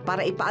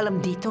para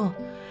ipaalam dito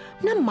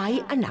na may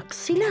anak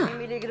sila.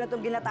 Miligil na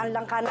itong ginataan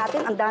langka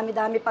natin. Ang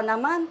dami-dami pa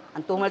naman.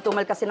 Ang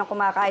tumal-tumal kasi ng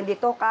kumakain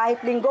dito. Kahit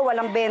linggo,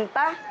 walang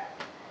benta.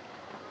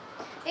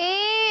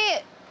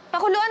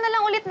 Pakuluan na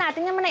lang ulit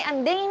natin yung manay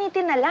andeng,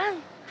 initin na lang.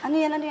 Ano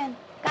yan, ano yan?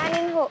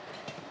 Kanin ho.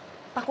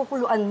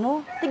 Pakukuluan mo.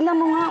 Tignan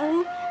mo nga,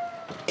 oh.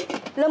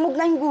 Lamog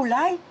na yung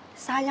gulay.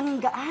 Sayang ang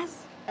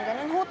gaas.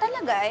 Ganun ho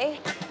talaga eh.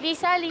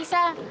 Lisa,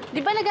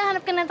 di ba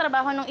naghahanap ka ng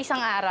trabaho nung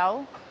isang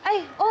araw?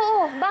 Ay,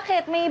 oo.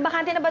 Bakit? May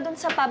bakante na ba dun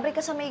sa pabrika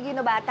sa may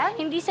Ginubatan?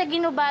 Hindi sa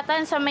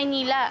Ginubatan, sa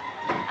Maynila.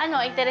 Ano,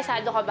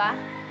 interesado ka ba?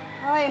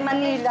 Ay,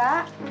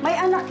 Manila. May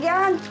anak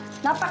yan.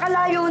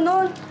 Napakalayo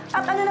nun.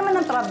 At ano naman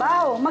ang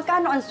trabaho?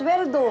 Magkano ang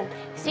sweldo?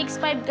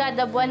 6.5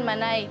 kada buwan,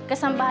 Manay.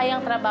 Kasambahay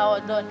ang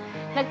trabaho doon.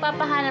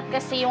 Nagpapahanap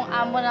kasi yung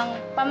amo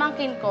ng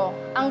pamangkin ko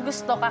ang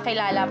gusto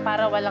kakilala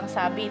para walang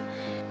sabit.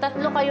 3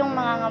 kayong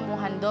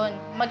mangangamuhan doon.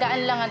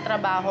 Magaan lang ang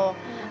trabaho.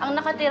 Ang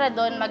nakatira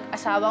doon,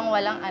 mag-asawang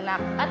walang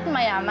anak at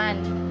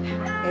mayaman.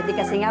 Eh di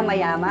kasi nga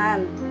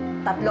mayaman.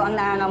 3 ang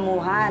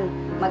nangangamuhan.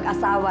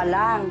 Mag-asawa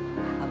lang.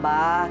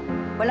 Aba,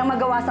 walang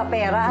magawa sa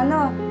pera,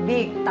 ano?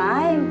 Big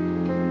time.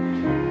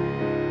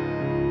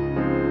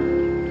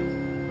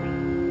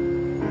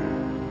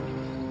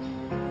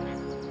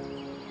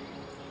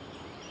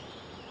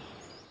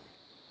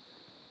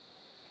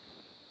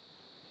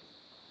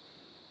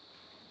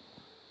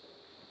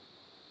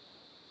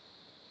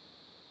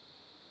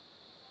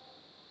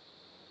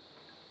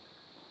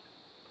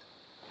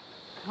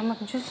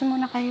 Mag-juice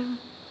muna kayo.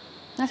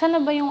 Nasaan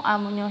na ba yung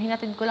amo nyo?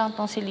 Hinatid ko lang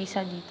tong si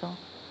Lisa dito.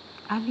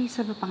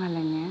 Lisa ba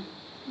pangalan niya?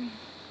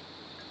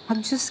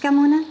 Mag-juice ka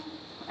muna.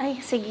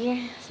 Ay,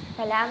 sige.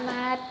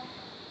 Salamat.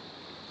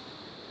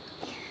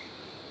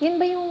 Yun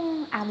ba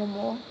yung amo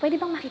mo? Pwede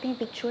bang makita yung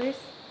pictures?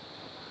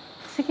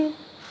 Sige.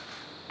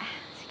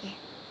 Sige.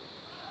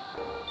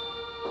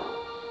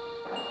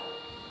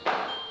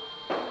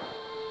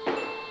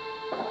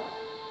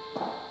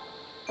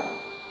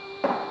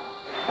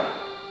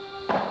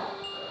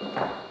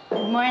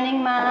 Good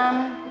morning, ma'am.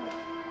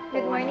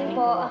 Good morning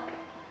po.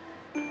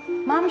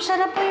 Ma'am,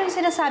 siya na po yung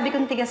sinasabi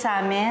kong tiga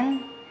sa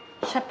amin.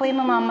 Siya po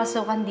yung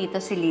mamamasukan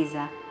dito, si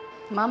Liza.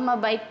 Ma'am,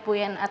 mabait po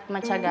yan at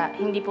matyaga.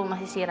 Hindi po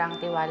masisira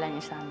ang tiwala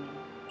niyo sa amin.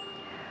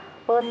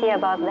 We'll see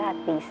about that,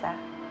 Lisa.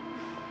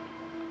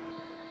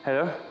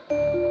 Hello？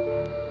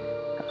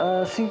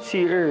星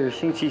期二、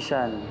星期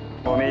三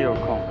我没有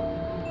空。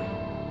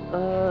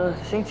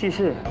星期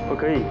四我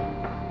可以。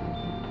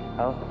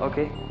好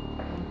 ，OK，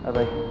 拜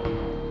拜。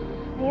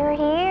 You're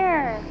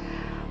here.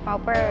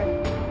 Proper.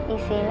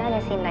 Isila na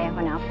sinlay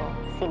ako na po,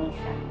 si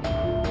Lisa.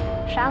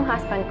 Siya ang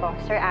husband ko,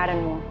 Sir Aron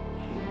mo.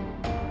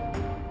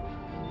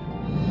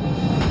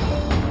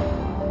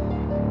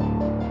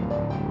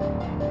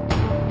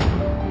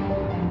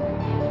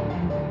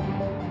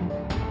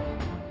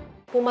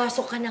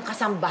 Pumasok ka ng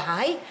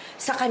kasambahay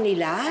sa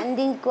kanila?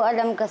 Hindi ko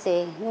alam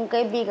kasi, yung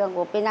kaibigan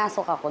ko,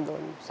 pinasok ako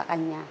doon sa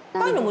kanya.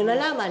 Paano mo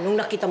nalaman nung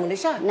nakita mo na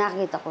siya?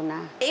 Nakita ko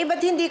na. Eh,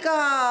 ba't hindi ka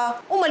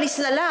umalis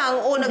na lang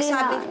o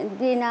nagsabi?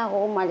 Hindi na ako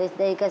umalis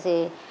dahil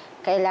kasi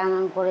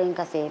kailangan ko rin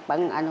kasi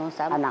pang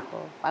sa anak ko,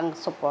 pang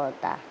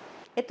suporta.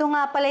 Ito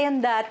nga pala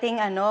yung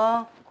dating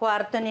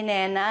kwarto ni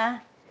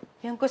Nena.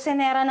 Yung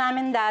kusinera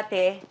namin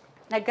dati,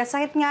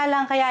 nagkasakit nga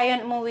lang kaya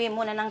yun umuwi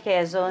muna ng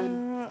Quizon.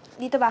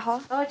 Dito ba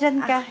ako? Oh, dyan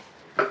ka.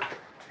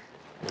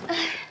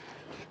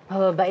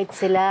 Mababait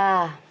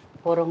sila.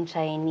 Purong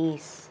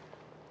Chinese.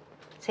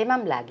 Si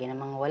Ma'am lagi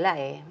namang wala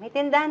eh. May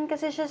tindahan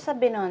kasi siya sa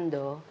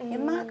Binondo.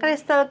 Yung mga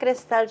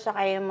crystal,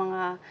 tsaka yung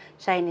mga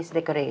Chinese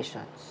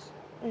decorations.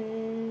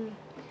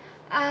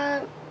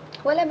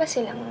 Wala ba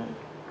silang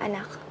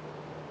anak?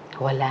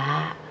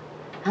 Wala.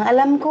 Ang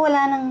alam ko,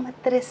 wala nang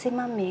matres si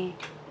Ma'am eh.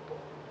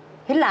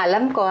 Yun lang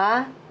alam ko,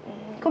 ha?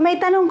 Kung may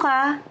tanong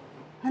ka,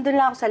 nandun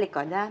lang ako sa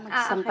likod, ha?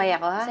 Magsasampay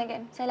ako, ha? Sige.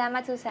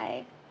 Salamat,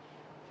 Susay.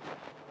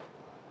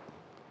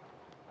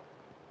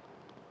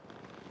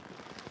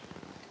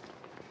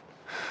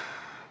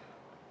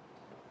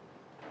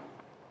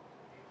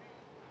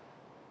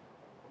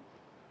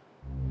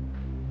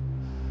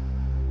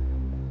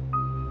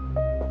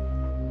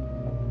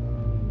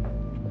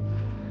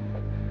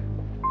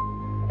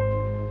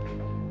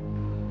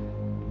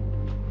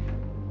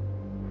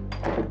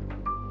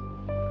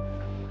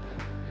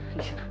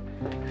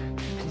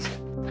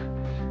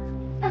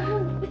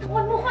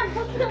 Bitawan mo ka!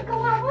 Ang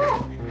ginagawa mo!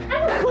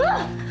 Ano ba?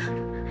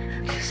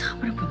 Saan ka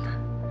ba napunta?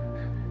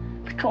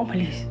 Ba't ka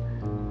umalis?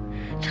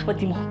 Tsaka ba't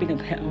di mo ko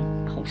pinabayaang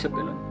makausap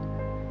ka nun?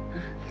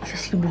 Isa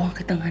sinubukan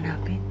kitang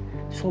hanapin.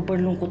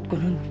 Sobrang lungkot ko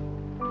nun.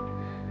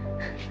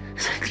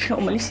 Saan di ka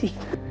umalis eh?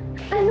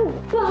 Ano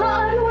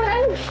ba? Ano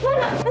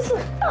ba?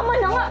 Tama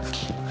na nga!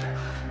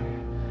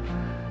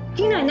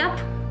 Hinanap?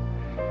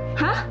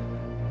 Ha?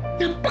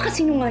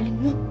 Napakasinungaling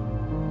mo.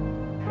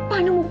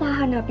 Paano mo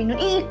hahanapin nun?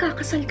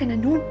 Ikakasal ka na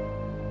nun.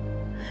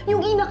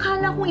 Yung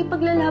inakala kong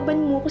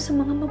ipaglalaban mo ako sa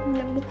mga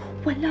magulang mo,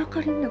 wala ka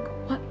rin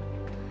nagawa.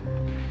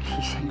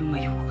 Lisa,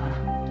 lumayo ka.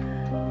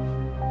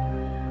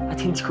 At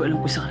hindi ko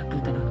alam kung saan ka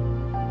nagpunta nun.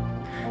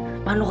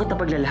 Paano kita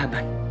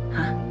paglalaban,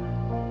 ha?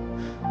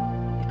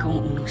 Ikaw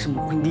ang unang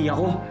sumuko, hindi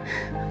ako.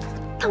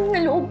 Tang na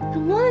loob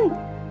naman.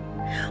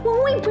 Huwag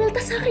mo ibwelta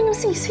sa akin yung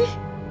sisi.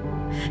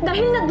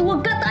 Dahil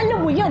naduwag ka at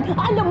alam mo yan.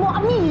 Alam mo,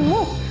 aminin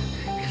mo.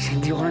 Lisa,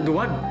 hindi ako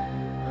naduwag.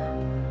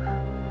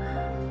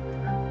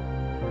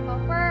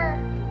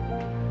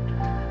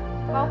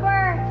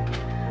 Pauper!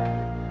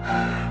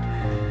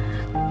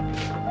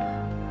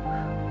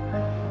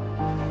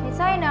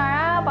 Designer,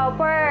 ah,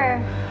 Pauper!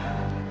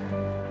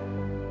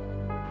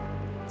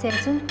 这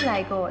阵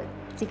来个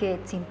这个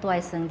真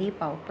大生意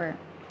宝贝。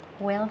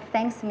Well,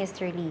 thanks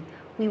Mr. Lee,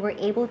 we were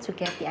able to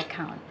get the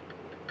account.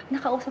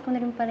 Nakausap ko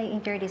na rin pala yung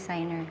interior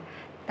designer.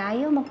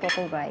 Tayo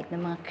magpo-provide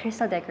ng mga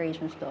crystal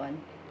decorations doon.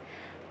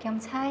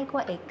 Kamsay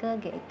ko ay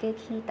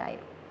kagay-kagay tayo.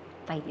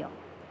 Tayo.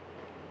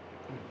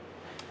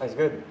 That's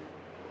good.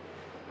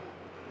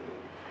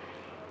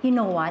 You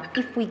know what?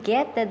 If we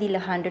get the deal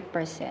 100%,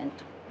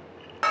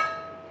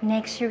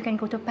 next year we can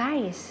go to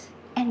Paris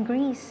and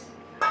Greece.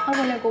 I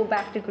wanna go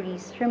back to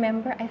Greece.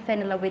 Remember, I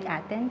fell in love with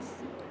Athens?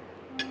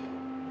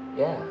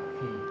 Yeah.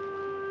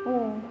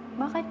 Oh,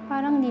 bakit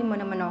parang hindi mo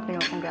naman ako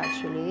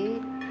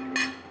kinocongratulate?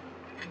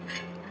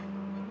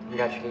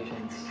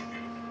 Congratulations.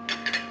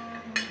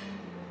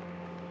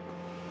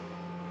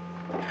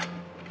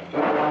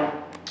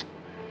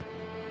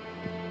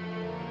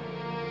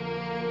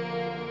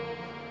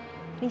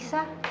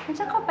 Lisa,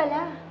 nandiyan ka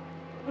pala.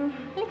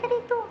 Halika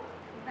dito.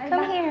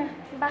 Come here.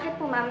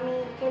 Bakit po, ma'am?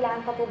 May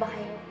kailangan pa po ba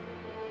kayo?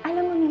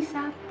 Alam mo,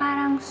 Lisa,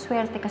 parang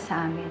swerte ka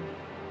sa amin.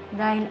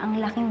 Dahil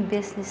ang laking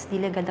business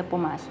deal agad na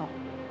pumasok.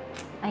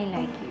 I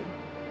like you.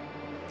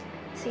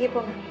 Sige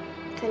po, ma'am.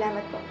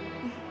 Salamat po.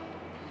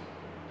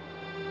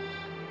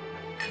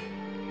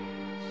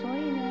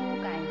 Sorry na,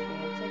 感觉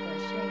这个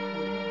是肯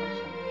定会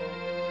成功。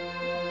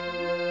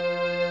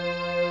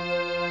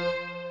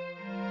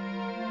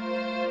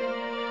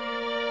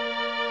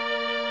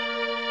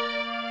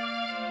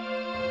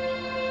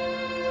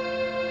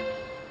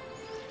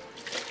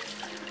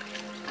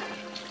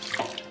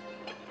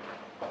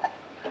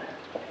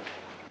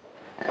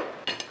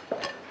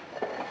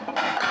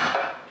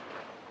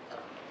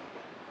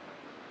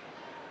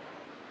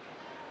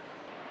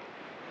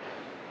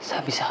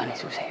Sabi sa akin ni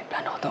Susay,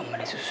 plano ko daw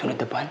umalis sa susunod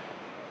na buwan.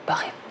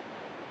 Bakit?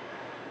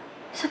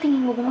 Sa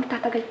tingin mo ba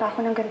magtatagal pa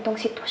ako ng ganitong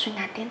sitwasyon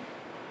natin?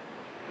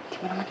 Hindi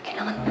mo naman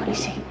kailangan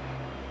umalis eh.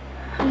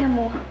 Alam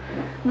mo,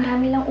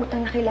 marami lang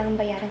utang na kailangan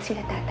bayaran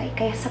sila tatay,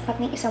 kaya sapat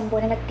ng 1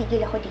 buwan na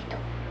nagtigil ako dito.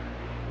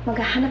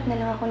 Maghahanap na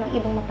lang ako ng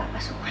ibang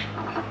mapapasukan.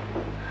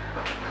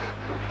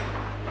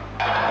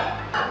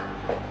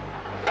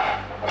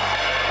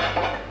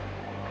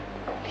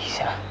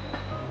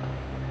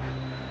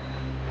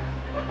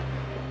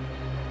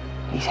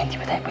 Lisa, hindi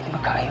ba tayo pwede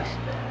magkaayos?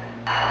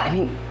 I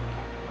mean,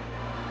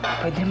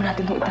 pwede naman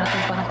natin itong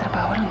itratong parang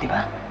trabaho lang, di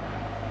ba?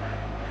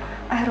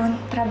 Aron,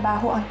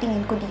 trabaho ang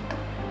tingin ko dito.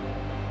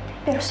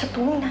 Pero sa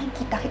tuwing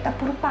nakikita kita,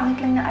 puro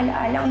pangit lang na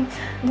alaala ang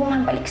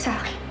bumabalik sa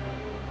akin.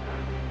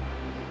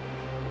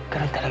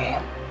 Ganun talaga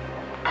yun?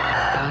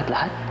 Pangit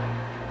lahat?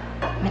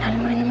 Minahal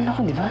mo rin naman ako,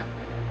 di ba?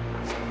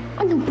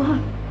 Ano ba?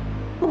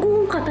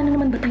 Mag-uungkatan na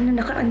naman ba tayo na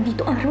nakaraan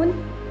dito, Aron?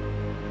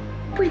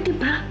 Pwede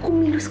ba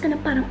kumilos ka na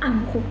parang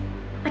amo ko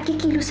at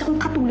kikilos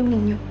akong katulong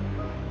ninyo?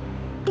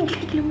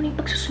 Tigil-tigilan mo na yung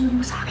pagsusunod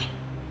mo sa akin.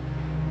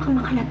 Baka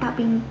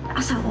makalatapin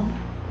asawa mo.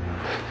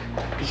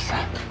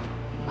 Lisa,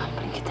 mahal pa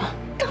rin kita.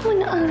 Tama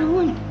na,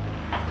 Aron.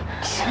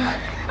 Lisa!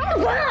 Ano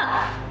ba?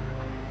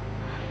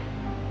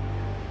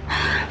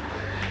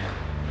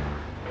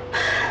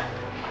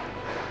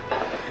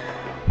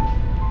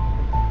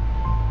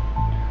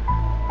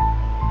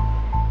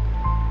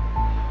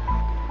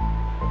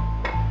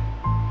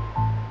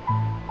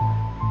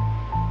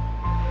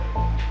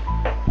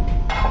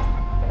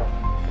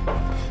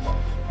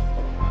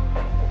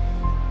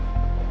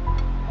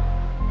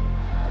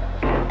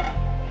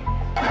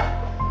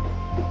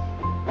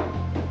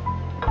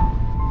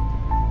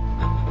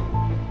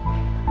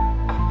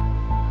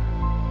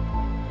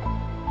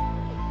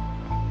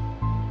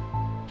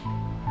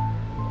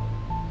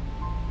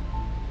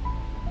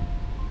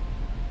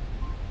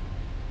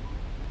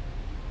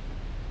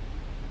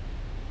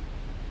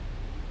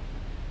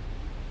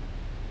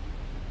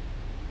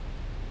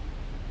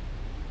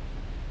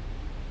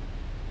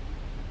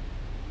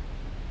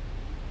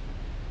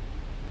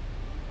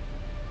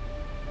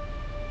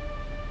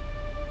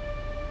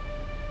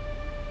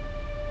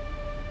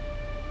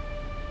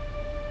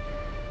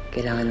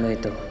 Kailangan mo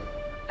ito.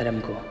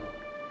 Alam ko.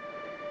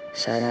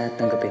 Sana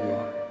tanggapin mo.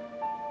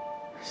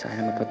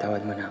 Sana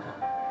mapatawad mo na ako.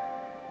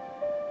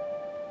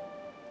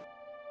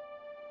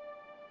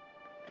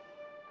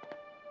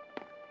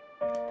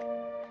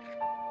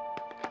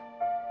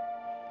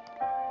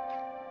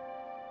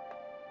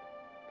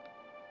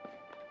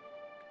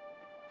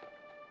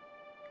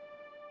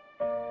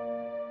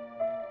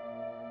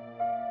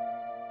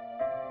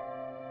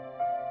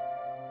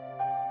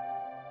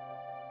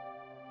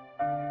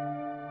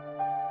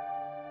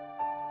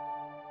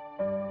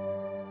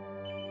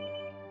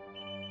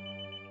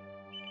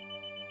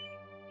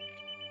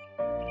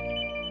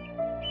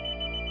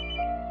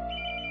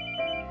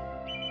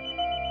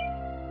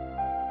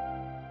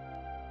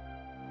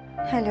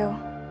 Hello.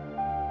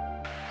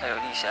 Hello,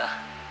 Lisa.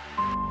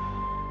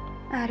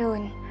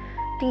 Aron,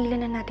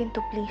 tigilan na natin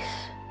to,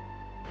 please.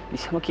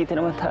 Lisa, magkita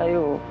naman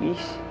tayo,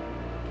 please.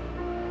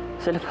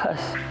 Sa labas.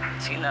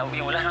 Sige na,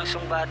 wala nang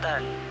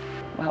sumbatan.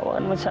 Mahawa ka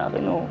naman sa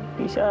akin, oh.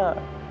 Lisa.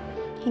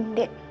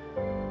 Hindi.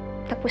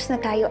 Tapos na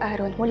tayo,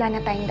 Aron. Wala na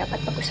tayong dapat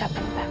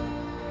pag-usapan pa.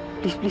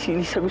 Please, please,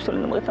 Lisa. Gusto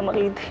lang naman kita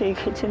makita eh.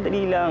 Kahit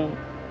sandali lang.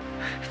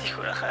 Hindi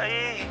ko na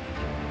kaya eh.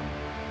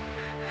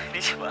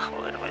 Lisa,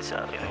 mahawa ka naman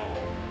sa akin, oh.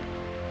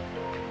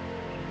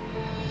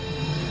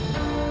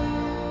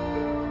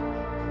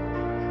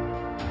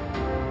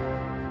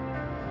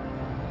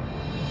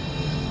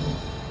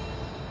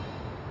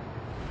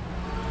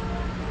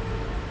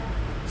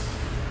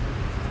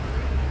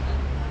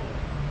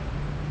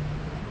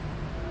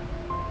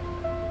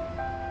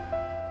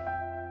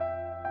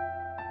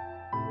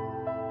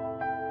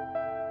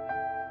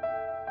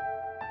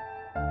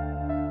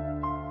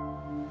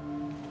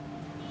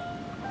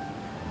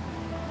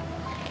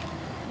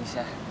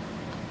 Lisa,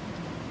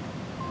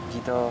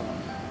 dito,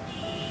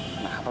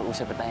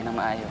 nakapag-usap pa tayo ng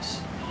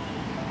maayos.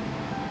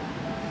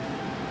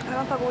 Ano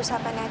ang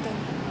pag-uusapan natin?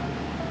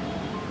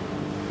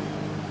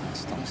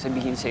 Gusto kong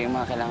sabihin sa'yo yung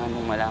mga kailangan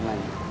mong malaman.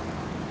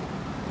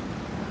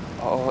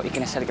 Oo,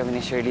 ikinasal kami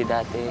ni Shirley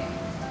dati.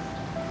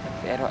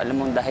 Pero alam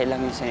mo, dahil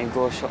lang yun sa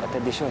negosyo at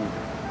tradisyon,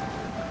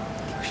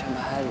 hindi ko siya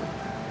mahal.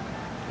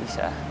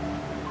 Lisa,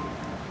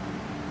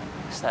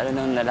 basta alam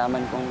nung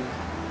nalaman kong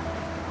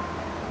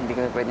hindi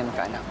kami pwede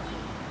magkaanak.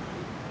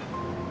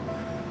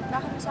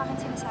 Bakit mo sa akin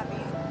sinasabi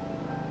yan?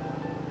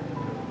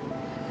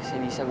 Kasi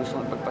Lisa, gusto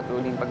kong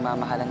pagpatuloy yung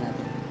pagmamahalan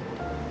natin.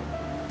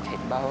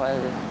 Kahit bawal,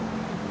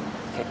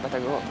 kahit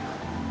patago.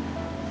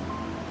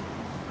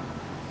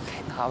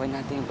 Kahit nakawin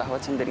natin yung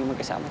bawat sandali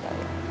magkasama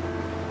tayo.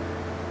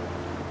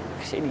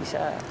 Kasi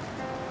Lisa,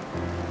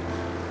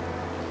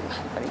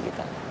 mahal pa rin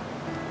kita.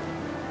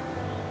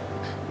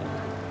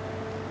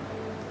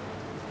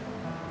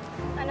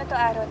 Ano to,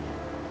 Aron?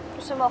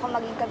 Gusto mo akong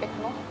maging kabit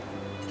mo?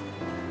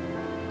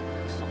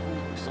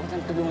 Gusto ko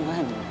ng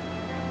tulungan.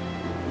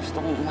 Gusto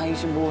kong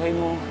maayos yung buhay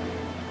mo.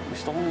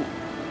 Gusto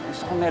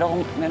kong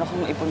meron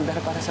kong maipundar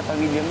para sa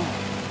pamilya mo.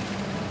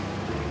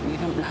 Yun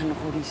ang plano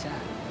ko, Lisa.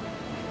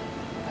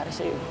 Para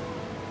sa'yo.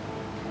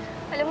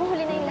 Alam mo,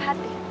 huli na yung lahat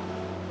eh.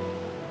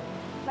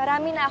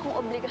 Marami na akong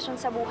obligasyon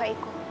sa buhay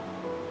ko.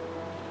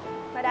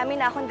 Marami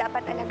na akong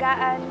dapat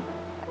alagaan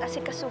at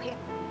asikasuhin.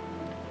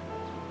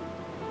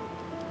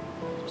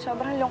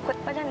 Sobrang lungkot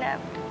pala na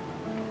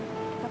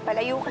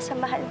mapalayo ka sa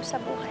mahal mo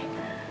sa buhay.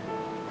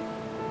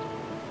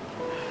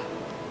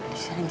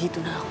 Lisa, nandito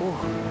na ako.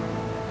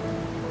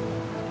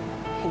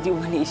 Hindi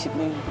mo naisip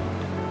na yung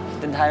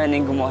tadhana na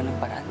yung gumawa ng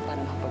paraan para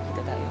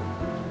makapagkita tayo.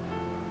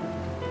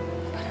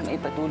 Para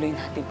maipatuloy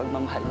natin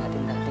pagmamahal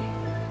natin dati.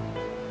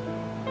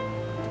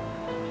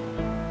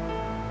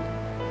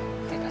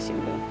 Teka,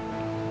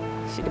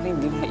 sino ba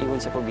hindi mo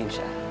maiwan sa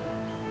probinsya?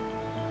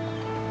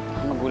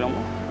 Ang magulang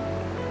mo?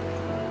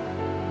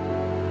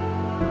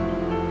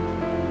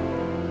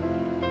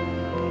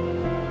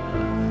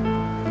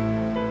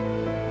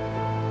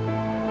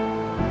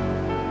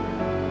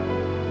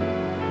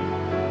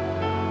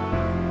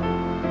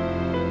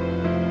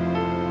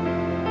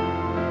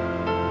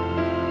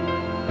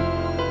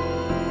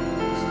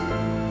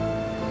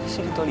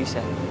 Sino to, Lisa?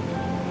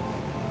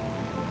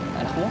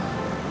 Anak mo?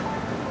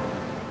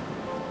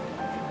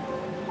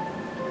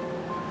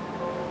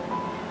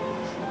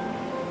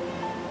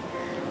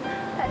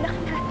 Anak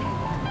natin.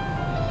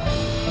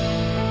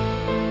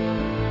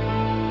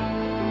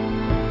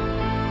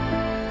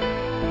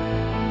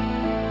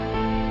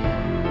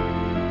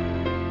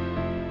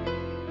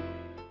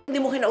 Hindi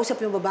mo kinausap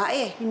yung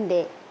babae?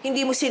 Hindi.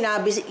 Hindi mo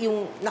sinabi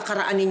yung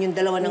nakaraan ninyong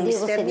dalawa ng Hindi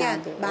ko mister niya?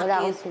 sinabi. Bakit? Wala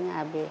akong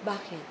sinabi.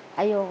 Bakit?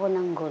 Ayoko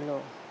ng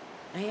gulo.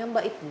 Ay, ang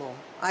bait mo.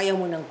 Ayaw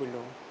mo ng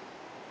gulo.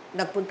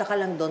 Nagpunta ka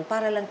lang doon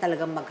para lang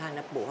talagang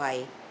maghanap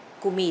buhay.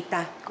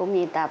 Kumita.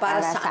 Kumita para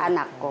sa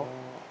anak ko.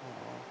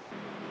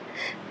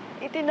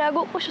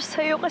 Itinago ko siya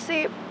sa'yo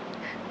kasi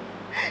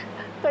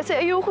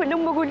ayoko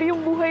nang magulo yung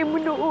buhay mo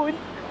noon.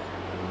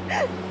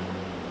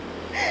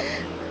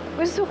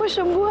 Gusto ko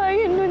siyang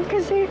buhayin noon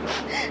kasi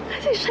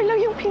siya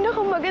lang yung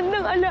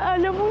pinakamagandang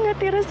alaala mong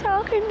natira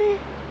sa akin eh.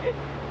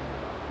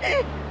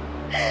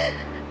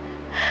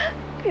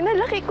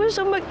 Pinalaki ko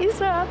siya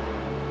mag-isa.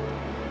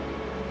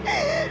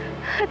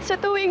 At sa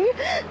tuwing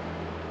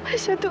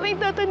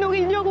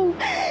tatanungin niya kung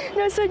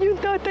nasaan yung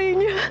tatay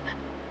niya,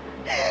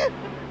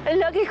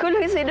 lagi ko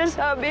lang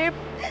sinasabi,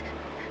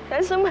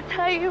 nasa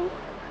malayo.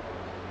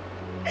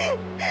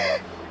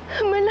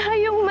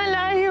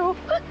 Malayong-malayo.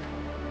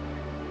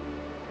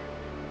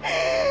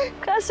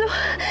 Kaso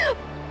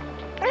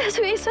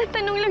isang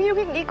tanong lang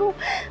yung hindi ko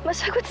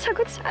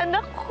masagot-sagot sa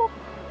anak ko.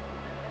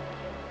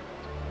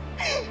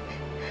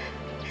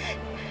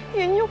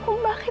 Yun yung kung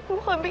bakit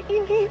mo kami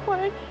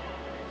iniwan.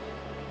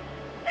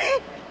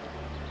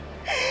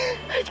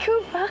 At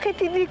kung bakit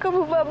hindi ka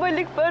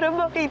mababalik para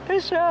makita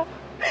siya.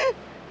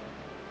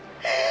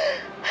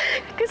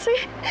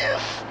 Kasi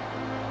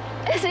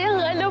ang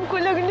alam ko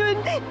lang nun,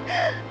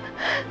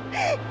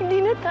 hindi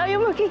na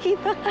tayo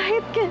magkikita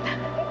kahit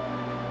kailan.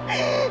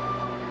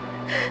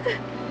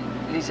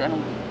 Lisa,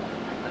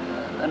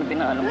 ano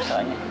pinaalam mo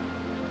sa kanya?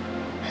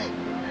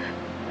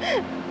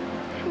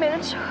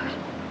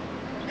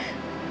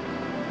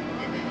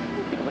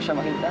 ba siya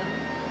makita?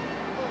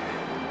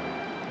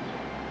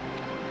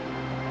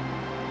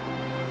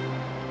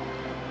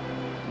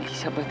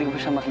 Lisa, pwede ko ba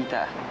siya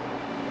makita?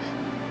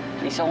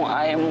 Lisa, kung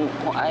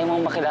ayaw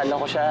mong makilala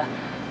ko siya,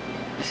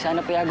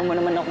 sana payagan mo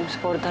naman akong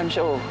supportahan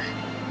siya, oh.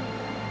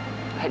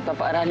 Kahit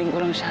papaaralin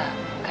ko lang siya,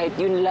 kahit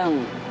yun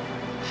lang.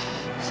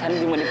 Sana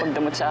di mo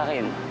ipagdamot sa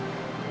akin.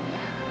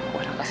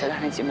 Walang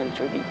kasalanan si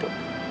Melchor dito.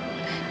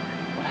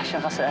 Wala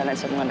siyang kasalanan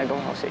sa mga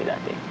nagawa ko sa'yo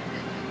dati.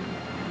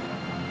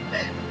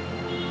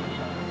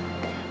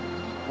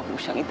 Huwag mo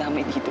siyang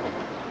idamay dito.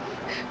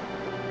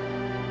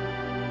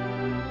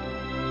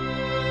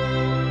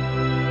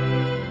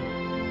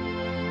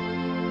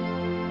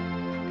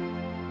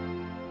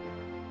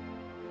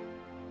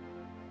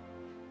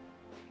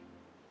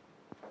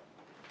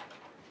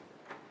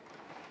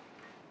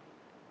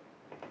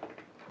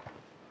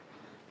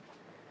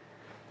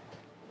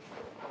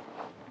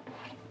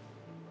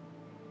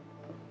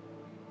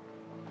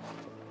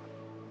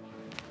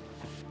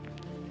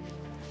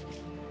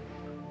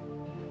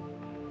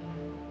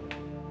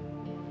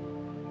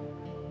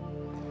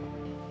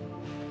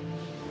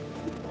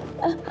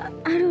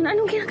 Aron,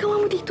 anong ginagawa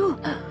mo dito?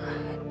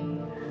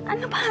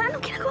 Ano ba?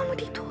 Anong ginagawa mo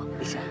dito?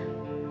 Lisa,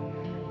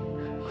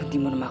 kung di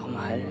mo naman ako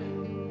mahal,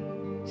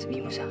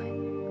 sabihin mo sa akin.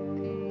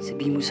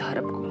 Sabihin mo sa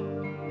harap ko.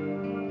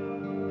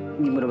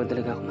 Hindi mo na ba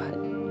talaga ako mahal?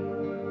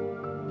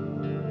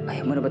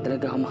 Ayaw mo na ba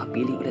talaga ako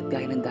makapiling ulit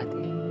gaya ng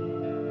dati?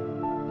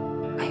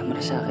 Ayaw mo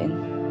na sa akin?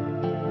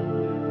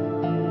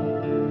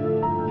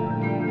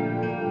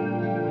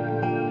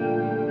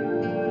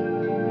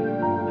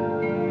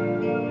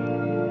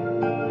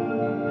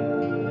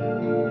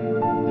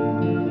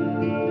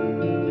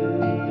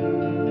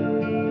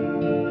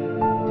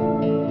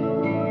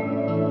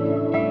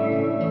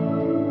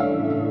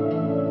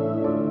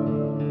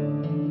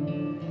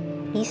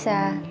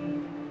 Lisa.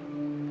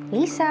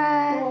 Lisa.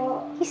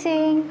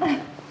 Gising. Ay,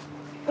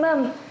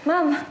 ma'am.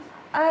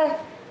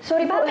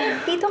 Sorry po.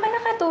 Dito ka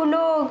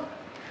nakatulog.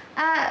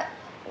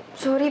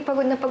 Sorry,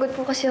 pagod na pagod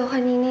po kasi ako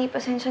kanina.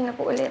 Pasensya na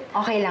po ulit.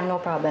 Okay lang, no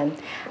problem.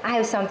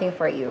 I have something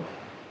for you.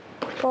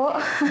 Po?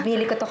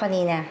 Bili ko to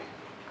kanina.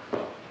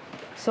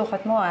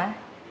 Sukat mo, ah.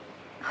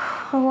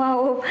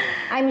 Wow.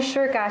 I'm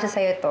sure kasya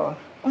sa'yo to.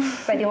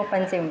 Pwede mo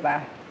pansin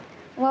ba?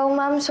 Wow,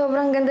 ma'am.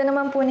 Sobrang ganda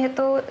naman po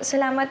nito.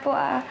 Salamat po,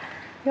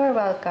 You're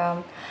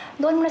welcome.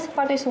 Doon mo na sa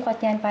kwarto yung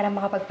sukat yan para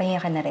makapagpahinga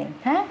ka na rin,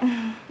 ha?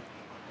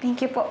 Thank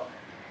you po.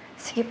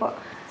 Sige po.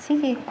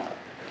 Sige.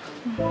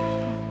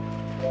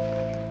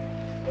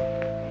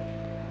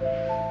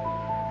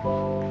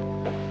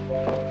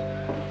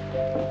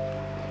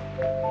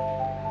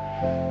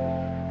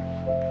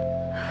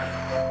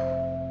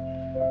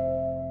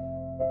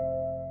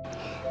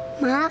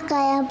 Ma,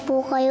 kaya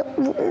po kayo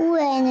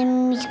uuwi.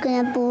 Namimiss ko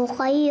na po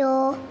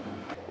kayo.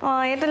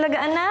 Ay, talaga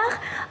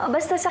anak.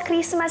 Basta sa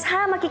Christmas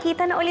ha,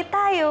 makikita na ulit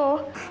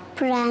tayo.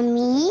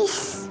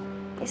 Promise?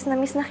 Miss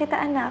na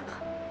kita anak.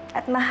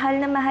 At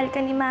mahal na mahal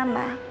ka ni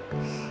Mama.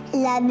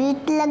 Love you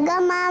talaga,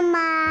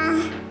 Mama.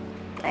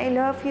 I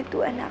love you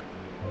too, anak.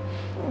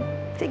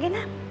 Sige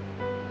na.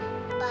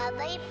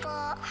 Bye-bye po.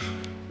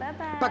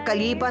 Bye-bye.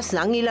 Pagkalipas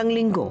ng ilang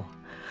linggo,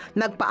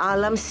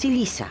 nagpaalam si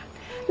Lisa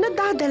na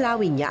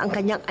dadalawin niya ang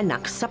kanyang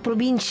anak sa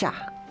probinsya.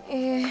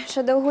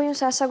 Siya daw ho yung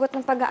sasagot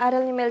ng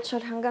pag-aaral ni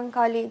Melchor hanggang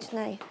college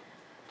na.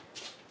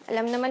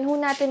 Alam naman ho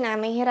natin na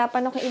may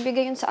hirapan akong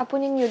ibigay yun sa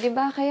apo ninyo, di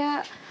ba?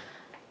 Kaya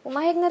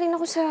umayag na rin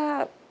ako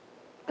sa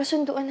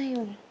kasunduan na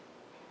yun.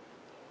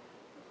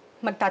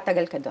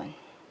 Magtatagal ka doon.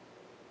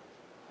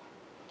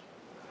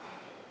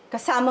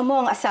 Kasama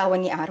mo ang asawa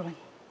ni Aron.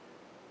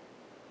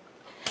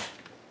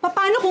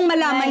 Paano kung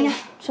malaman niya?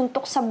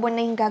 Suntok sa buwan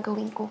na yung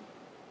gagawin ko.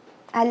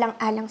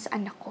 Alang-alang sa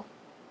anak ko.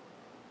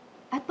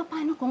 At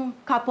paano kung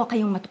kapwa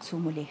kayong matukso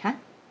muli, ha?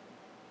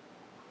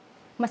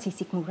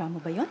 Masisikmura mo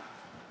ba yon?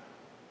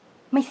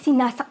 May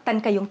sinasaktan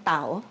kayong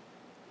tao?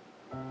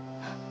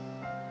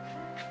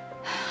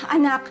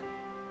 Anak,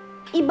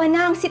 iba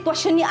na ang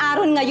sitwasyon ni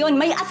Aron ngayon.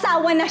 May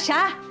asawa na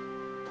siya.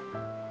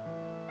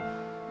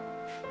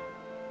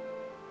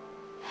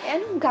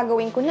 Anong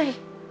gagawin ko na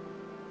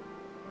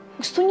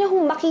Gusto niya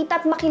makita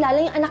at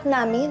makilala yung anak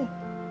namin.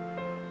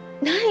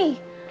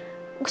 Nay,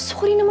 gusto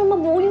ko rin naman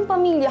mabuo yung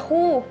pamilya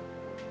ko.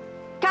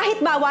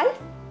 Kahit bawal?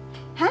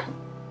 Ha?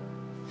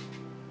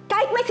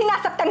 Kahit may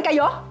sinasaktan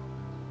kayo?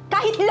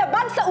 Kahit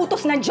labag sa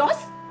utos ng Diyos?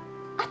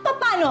 At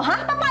paano,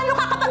 ha? Paano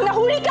ka kapag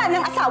nahuli ka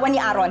ng asawa ni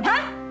Aron,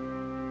 ha?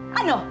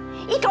 Ano?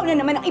 Ikaw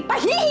na naman ang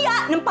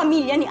ipahihiya ng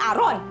pamilya ni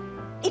Aron.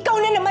 Ikaw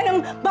na naman ang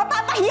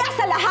mapapahiya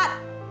sa lahat.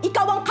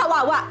 Ikaw ang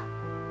kawawa.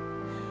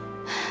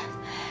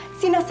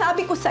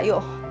 Sinasabi ko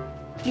sa'yo,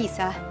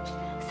 Lisa,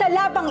 sa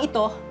labang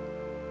ito,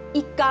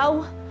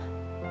 ikaw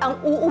ang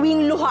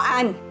uuwing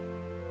luhaan.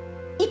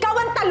 Ikaw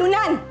ang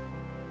talunan!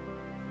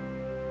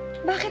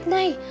 Bakit,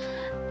 Nay?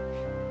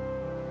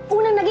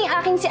 Unang naging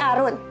akin si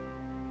Aron.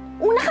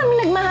 Una kami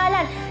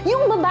nagmahalan.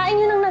 Yung babaeng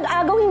yun ang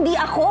nag-agaw, hindi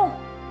ako.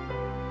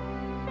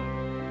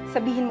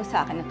 Sabihin mo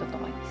sa akin ang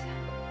totoo, Lisa.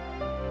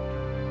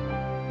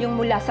 Yung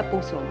mula sa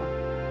puso mo,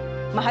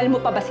 mahal mo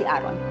pa ba si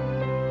Aron?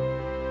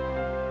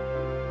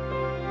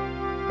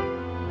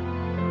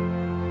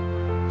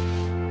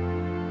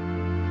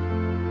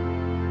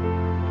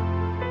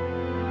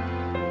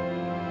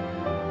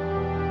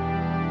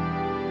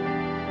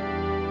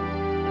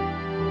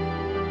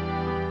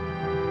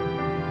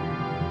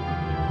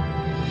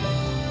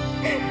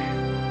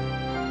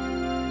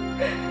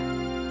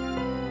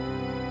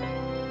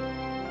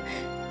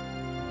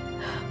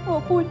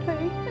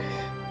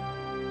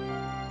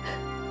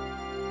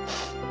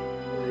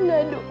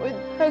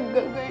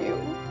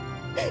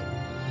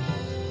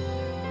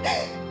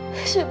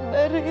 siya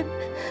pa rin.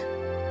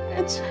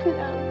 At siya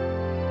lang.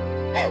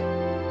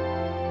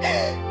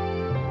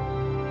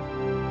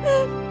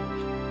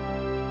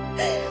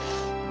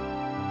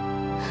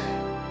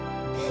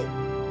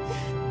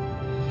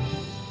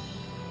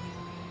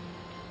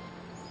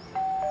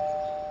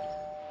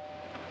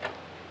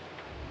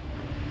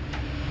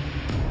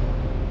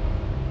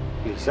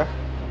 Lisa?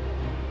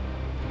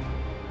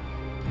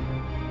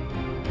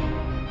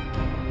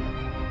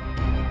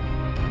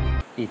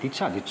 Itit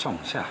siya,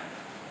 ditsong siya.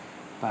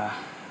 Pa,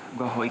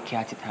 gua ho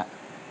ikiatit ha.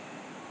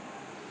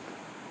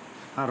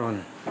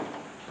 Aron,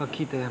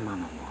 pagkita yung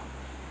mama mo,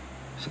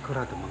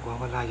 sigurado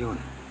magwawala yun.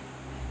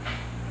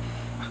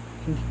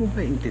 Hindi mo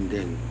ba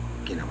intindihan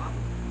ginawa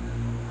mo?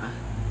 Ha?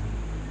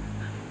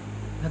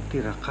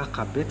 Nagtira ka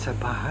kabit sa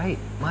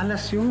bahay.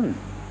 Malas yun.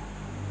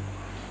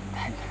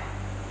 Dad,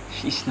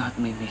 she's not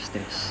my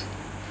mistress.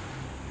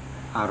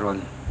 Aron,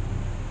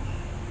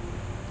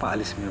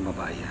 paalis mo yung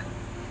babae yan.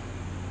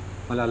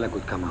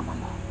 Malalagot ka, mama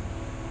mo.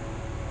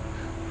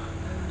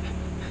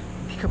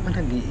 Hindi ka ba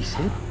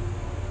nag-iisip?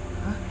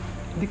 Ha?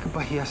 Hindi ka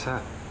ba hiya sa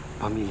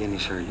pamilya ni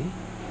Shirley?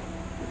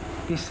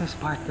 Business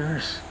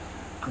partners.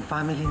 Ang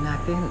family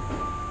natin.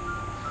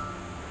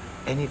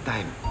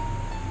 Anytime,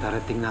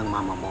 darating na ang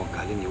mama mo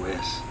galing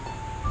US.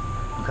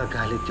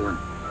 Magagalit yun.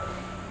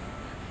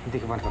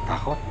 Hindi ka ba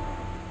natatakot?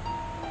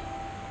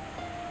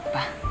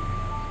 Pa,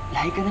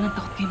 lahi ka na ng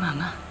takot kay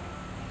Mama.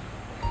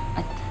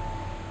 At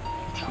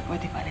hindi ko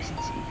pwede paalisin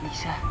si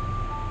Lisa.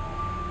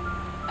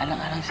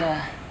 Alang-alang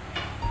sa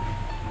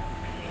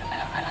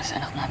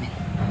anak namin.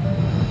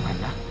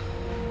 Anak?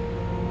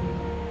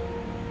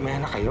 May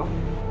anak kayo?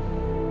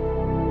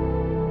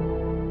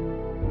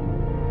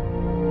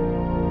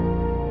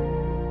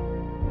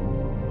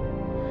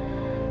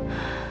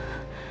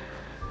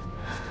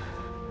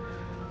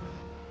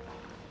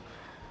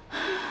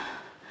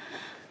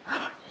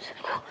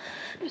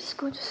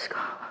 Diyos ko.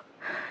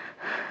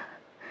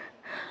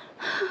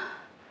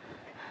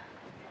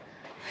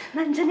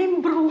 Nandiyan na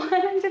yung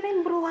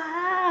bruha.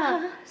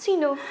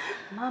 Sino?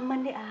 Mama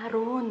ni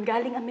Aron,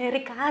 galing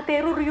Amerika.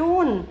 Terror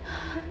yun.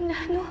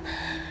 Ano?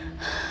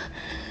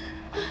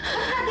 Ba't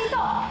ka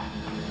dito?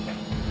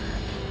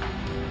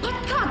 Ba't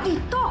ka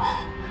dito?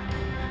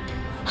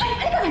 Ay,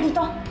 halika nga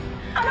dito.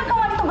 Anong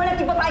gawa nitong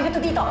balating babae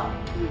nito dito?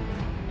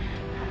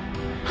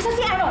 Asan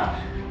si Aron?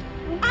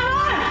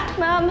 Aron!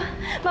 Ma'am,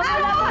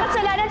 wala po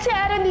kasalanan si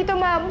Aron dito,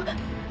 ma'am.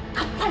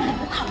 Kapal na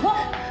mukha mo!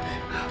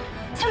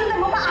 Salunan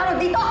mo pa Aron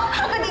dito?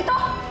 Hanggang dito?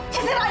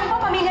 Sisirain mo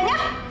pamilya niya?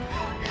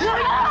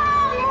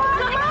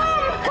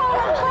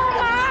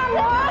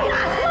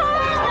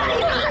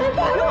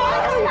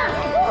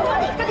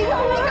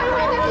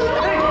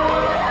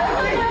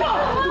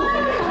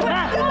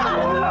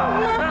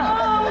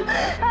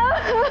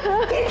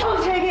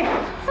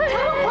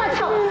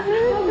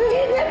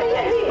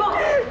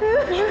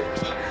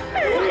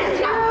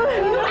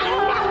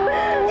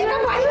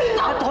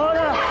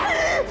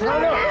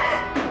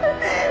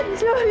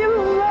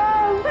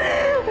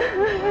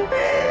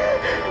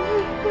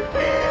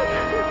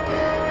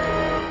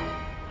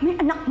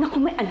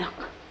 May anak.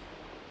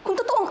 Kung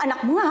totoong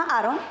anak mo nga,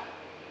 Aron,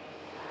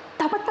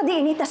 dapat pa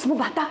DNA test mo,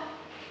 bata.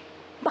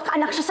 Baka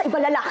anak siya sa iba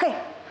lalaki.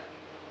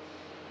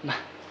 Ma,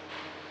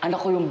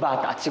 anak ko yung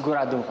bata at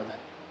sigurado ko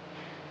doon.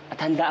 At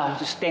handa akong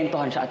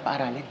sustentuhan siya at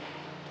paaralin.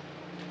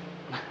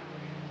 Ma,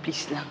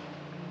 please lang.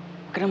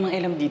 Huwag ka namang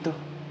alam dito.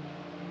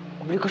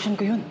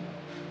 Obligasyon ko yun.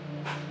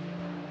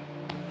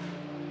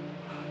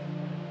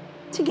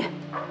 Sige.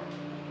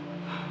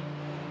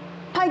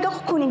 Pahig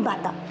ako kunin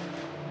bata.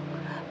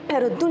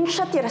 Pero dun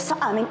siya tira sa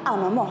aming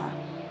ama mo, ha?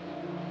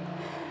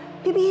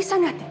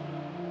 Bibihisan natin.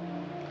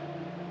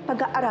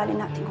 Pag-aaralin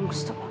natin kung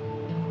gusto mo.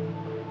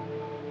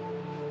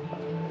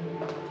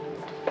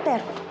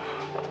 Pero,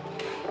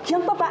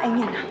 yung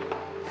babaeng yan, ha?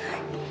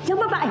 Yung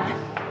babaeng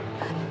yan,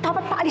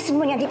 dapat paalisin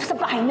mo niya dito sa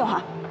bahay niyo,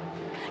 ha?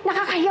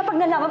 Nakakahiya pag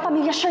nalaman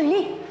pamilya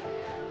Shirley.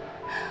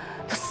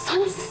 The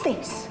son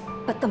stays,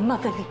 but the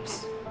mother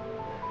leaves.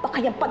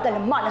 Baka yan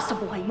padalamana sa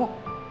buhay mo.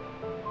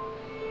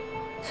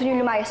 Gusto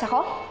niyo lumayas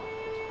ako?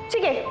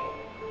 Sige,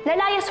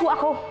 lalayas ho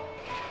ako.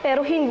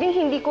 Pero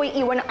hindi ko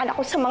iiwan ang anak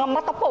ko sa mga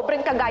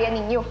matapobreng kagaya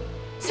ninyo.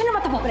 Sino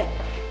matapobre?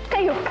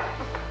 Kayo.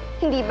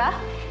 Hindi ba?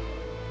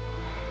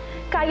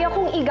 Kaya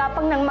kong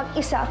igapang ng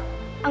mag-isa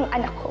ang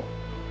anak ko.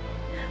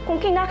 Kung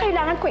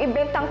kinakailangan ko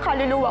ibenta ang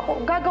kaluluwa ko,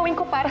 gagawin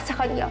ko para sa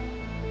kanya.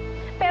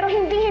 Pero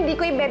hindi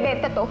ko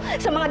ibebenta to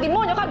sa mga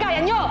demonyo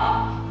kagaya nyo!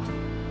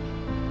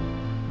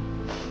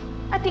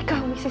 At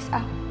ikaw, Mrs.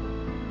 A.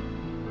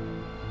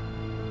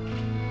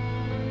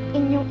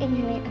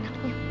 Inyong-inyo na yung anak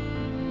niyo.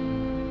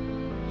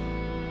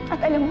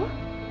 At alam mo,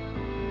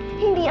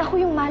 hindi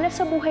ako yung malas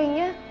sa buhay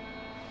niya.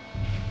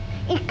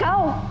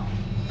 Ikaw!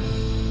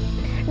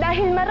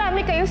 Dahil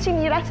marami kayong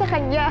sinira sa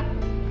kanya.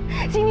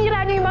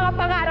 Sinira niyo yung mga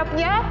pangarap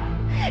niya,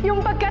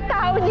 yung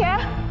pagkatao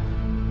niya.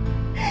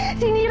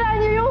 Sinira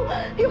niyo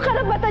yung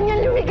karapatan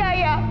niyang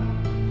lumigaya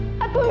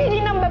at pumili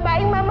ng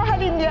babaeng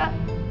mamahalin niya.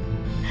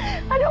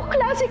 Anong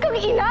klase kang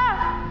ina?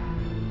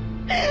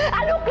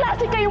 Anong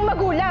klase kayong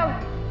magulang?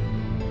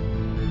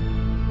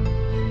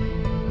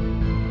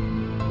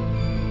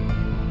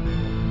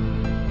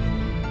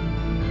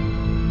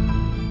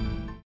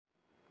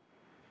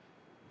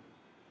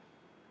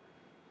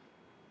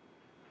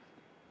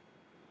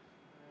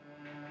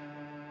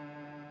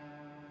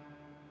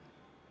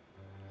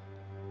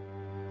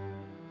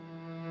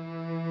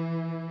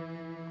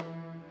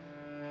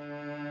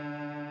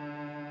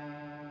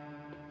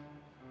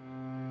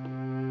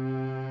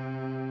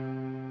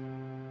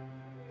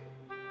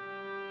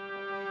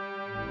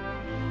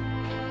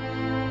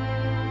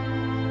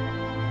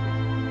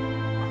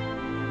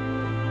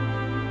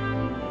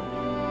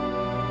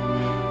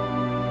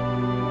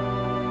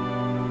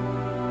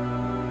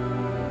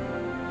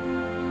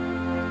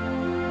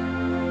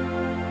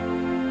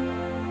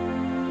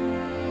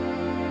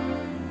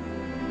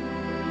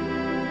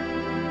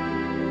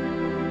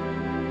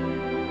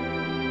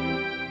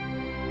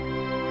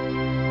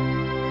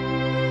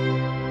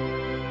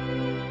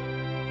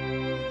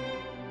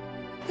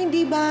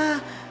 hindi ba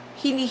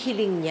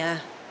hinihiling niya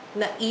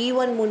na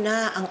iwan mo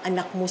na ang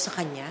anak mo sa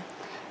kanya?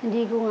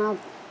 Hindi ko nga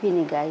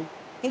binigay.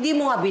 Hindi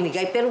mo nga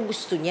binigay, pero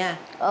gusto niya.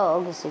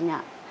 Oo, gusto niya.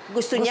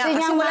 Gusto niya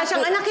kasi wala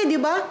siyang anak eh, di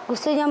ba?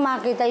 Gusto niya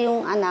makita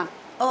yung anak.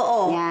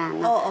 Oo. Niya.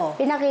 Oo.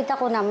 Pinakita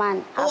ko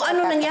naman. O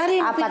ano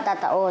nangyari? 4 na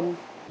taon.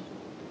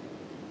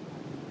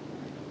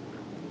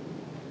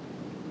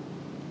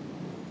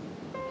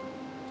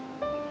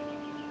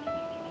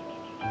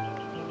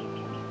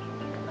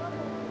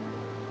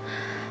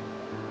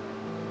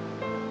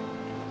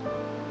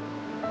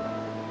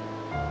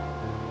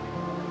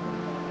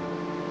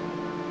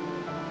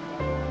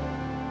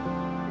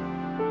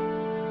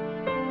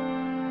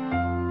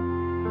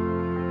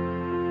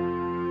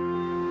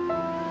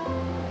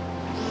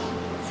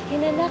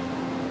 Sige na, anak.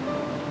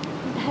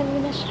 Dahan mo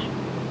na siya.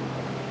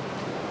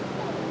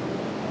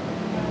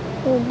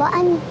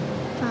 Ubaan,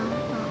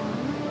 Papa.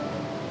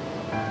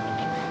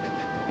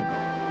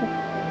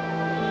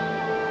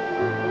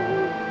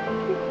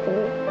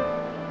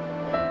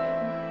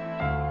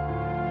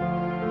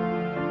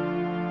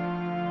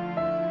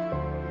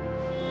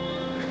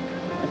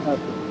 Anak,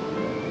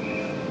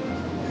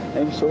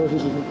 I'm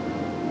sorry.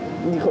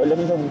 Hindi ko alam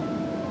yun.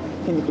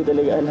 Hindi ko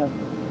talaga alam.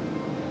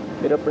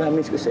 Pero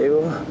promise ko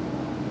sa'yo,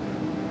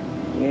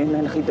 ngayon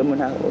na nakita mo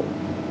na ako,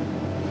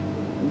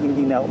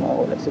 hindi na ako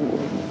makawala sa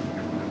buhay mo.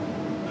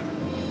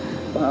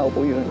 Pangako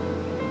ko yun.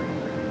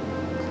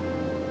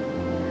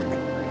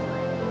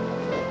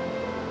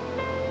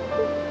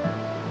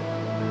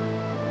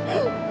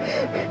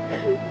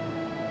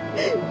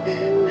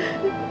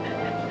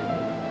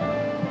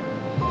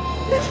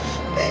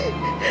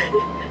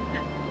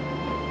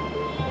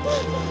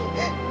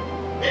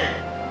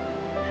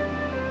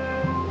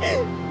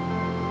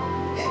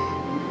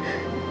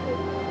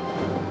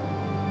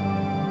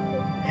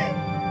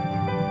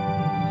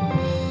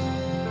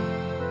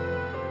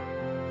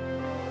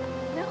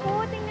 Naku,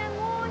 tingnan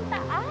mo, ang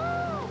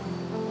taas.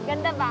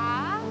 Ganda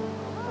ba?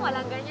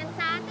 Walang ganyan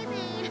sa atin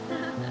eh.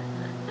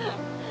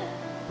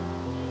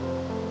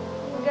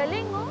 Ang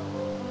galing, oh.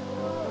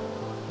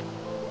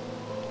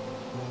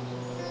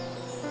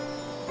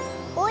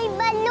 Uy,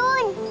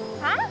 balon!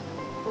 Ha?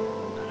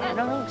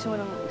 Ano? Gusto mo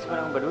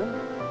ng balon?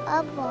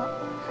 Opo.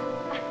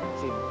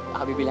 Sige,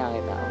 bibilangan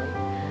kita, okay?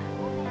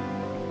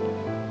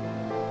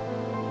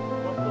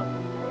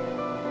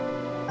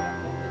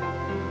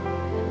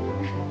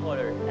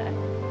 Color.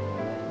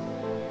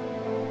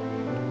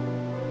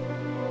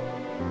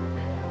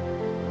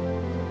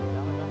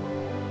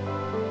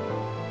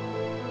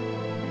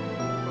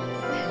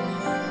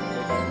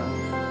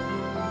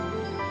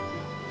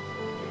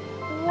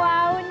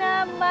 Wow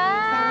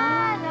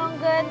naman! Ang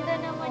ganda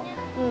naman yan.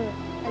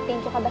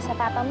 Nag-thank you ka ba sa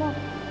papa mo?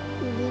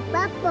 Hindi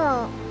pa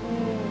po.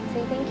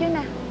 Say thank you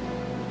na.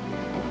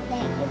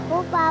 Thank you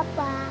po,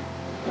 Papa.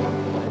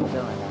 Ito,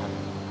 anak.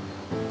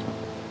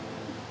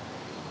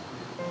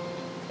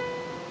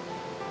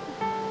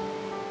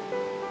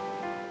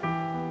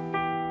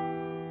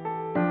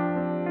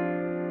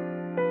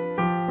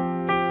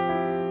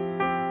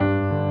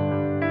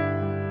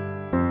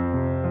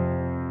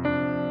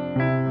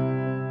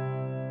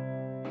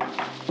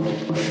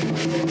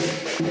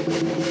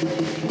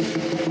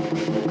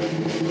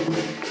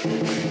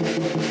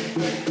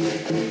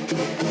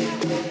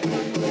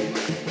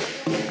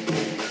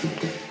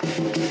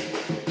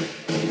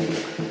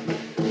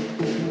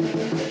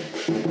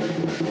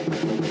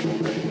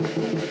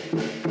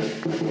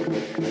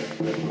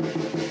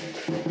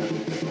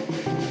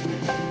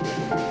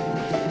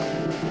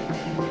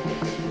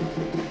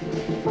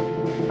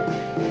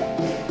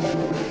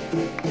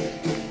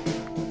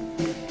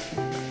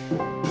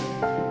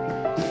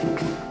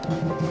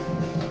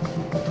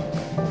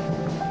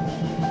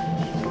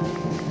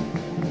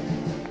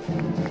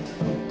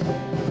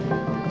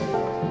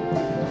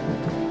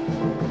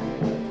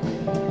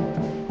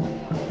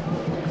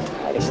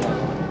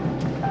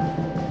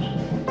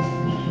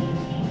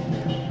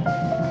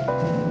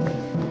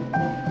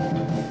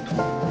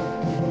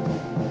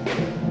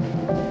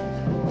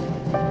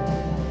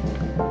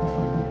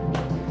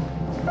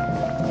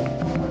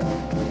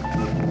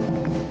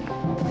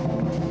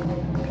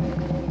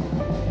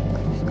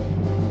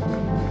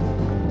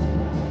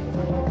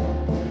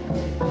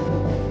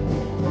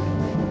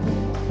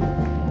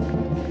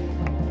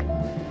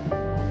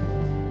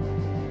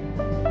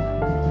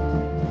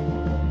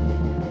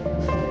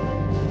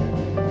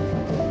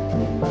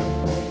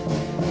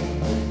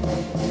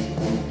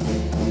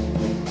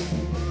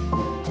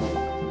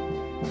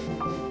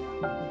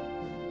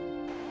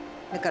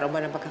 Nagkaroon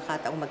ba ng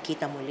pagkakataong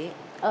magkita muli?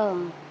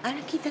 Oo.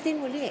 Nakita din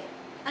muli.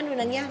 Ano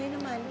nangyari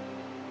naman?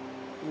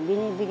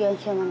 Binibigyan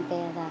siya ng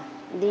pera.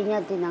 Hindi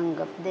niya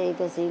tinanggap dahil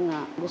kasi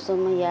nga gusto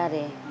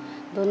mayari.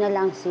 Doon na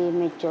lang si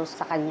Mitchell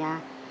sa kanya.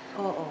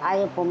 Oo.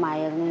 Ayaw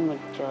pumayag ni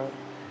Mitchell.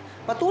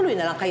 Patuloy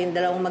na lang kayong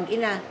dalawang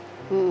mag-ina.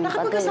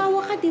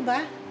 Nakapag-asawa ka, di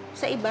ba?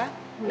 Sa iba?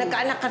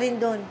 Nagkaanak ka rin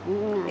doon.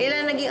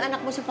 Ilan naging anak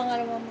mo sa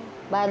pangalawa mo?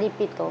 Bali,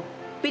 7.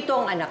 7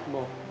 ang anak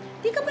mo.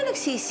 Di ka ba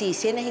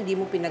nagsisisi na hindi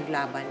mo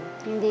pinaglaban?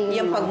 Hindi.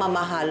 Yung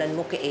pagmamahalan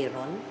mo kay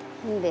Aron?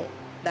 Hindi.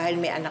 Dahil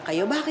may anak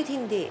kayo, bakit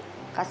hindi?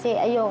 Kasi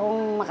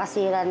ayokong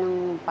makasira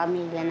ng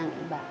pamilya ng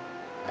iba.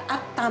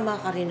 At tama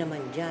ka rin naman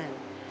dyan.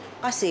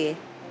 Kasi,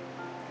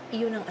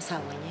 iyon ang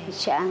asawa niya.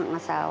 Siya ang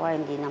asawa,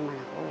 hindi naman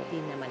ako. Hindi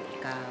naman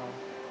ikaw.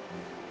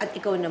 At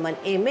ikaw naman,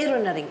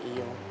 meron na rin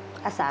iyo.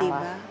 Asawa.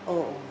 Diba?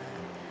 Oo nga.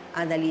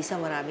 Annalisa,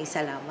 maraming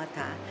salamat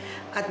ha.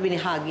 At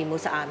binahagi mo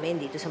sa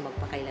amin dito sa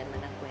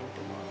Magpakailanman ang kwento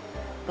mo.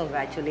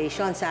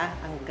 Congratulations ha.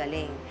 Ang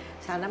galing.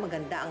 Sana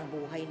maganda ang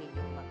buhay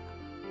ninyong mga.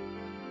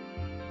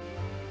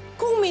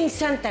 Kung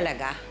minsan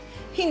talaga,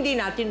 hindi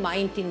natin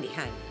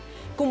maintindihan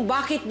kung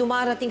bakit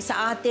dumarating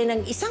sa atin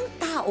ang isang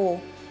tao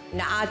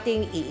na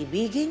ating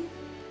iibigin,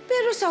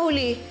 pero sa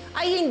huli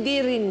ay hindi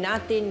rin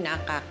natin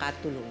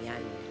nakakatuluyan.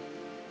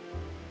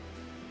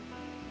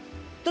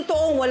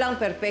 Totoong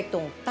walang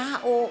perpektong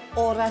tao,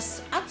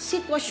 oras at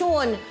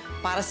sitwasyon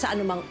para sa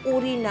anumang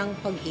uri ng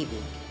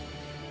pag-ibig.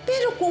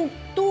 Pero kung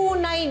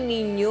tunay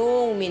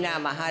ninyong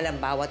minamahal ang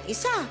bawat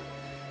isa,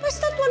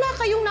 basta't wala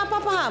kayong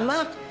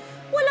napapahamak,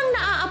 walang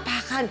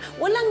naaapakan,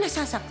 walang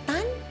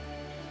nasasaktan,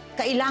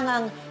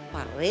 kailangang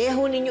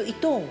pareho ninyo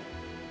itong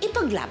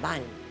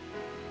ipaglaban.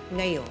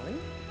 Ngayon,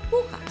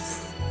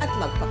 bukas at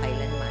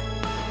magpakailanman.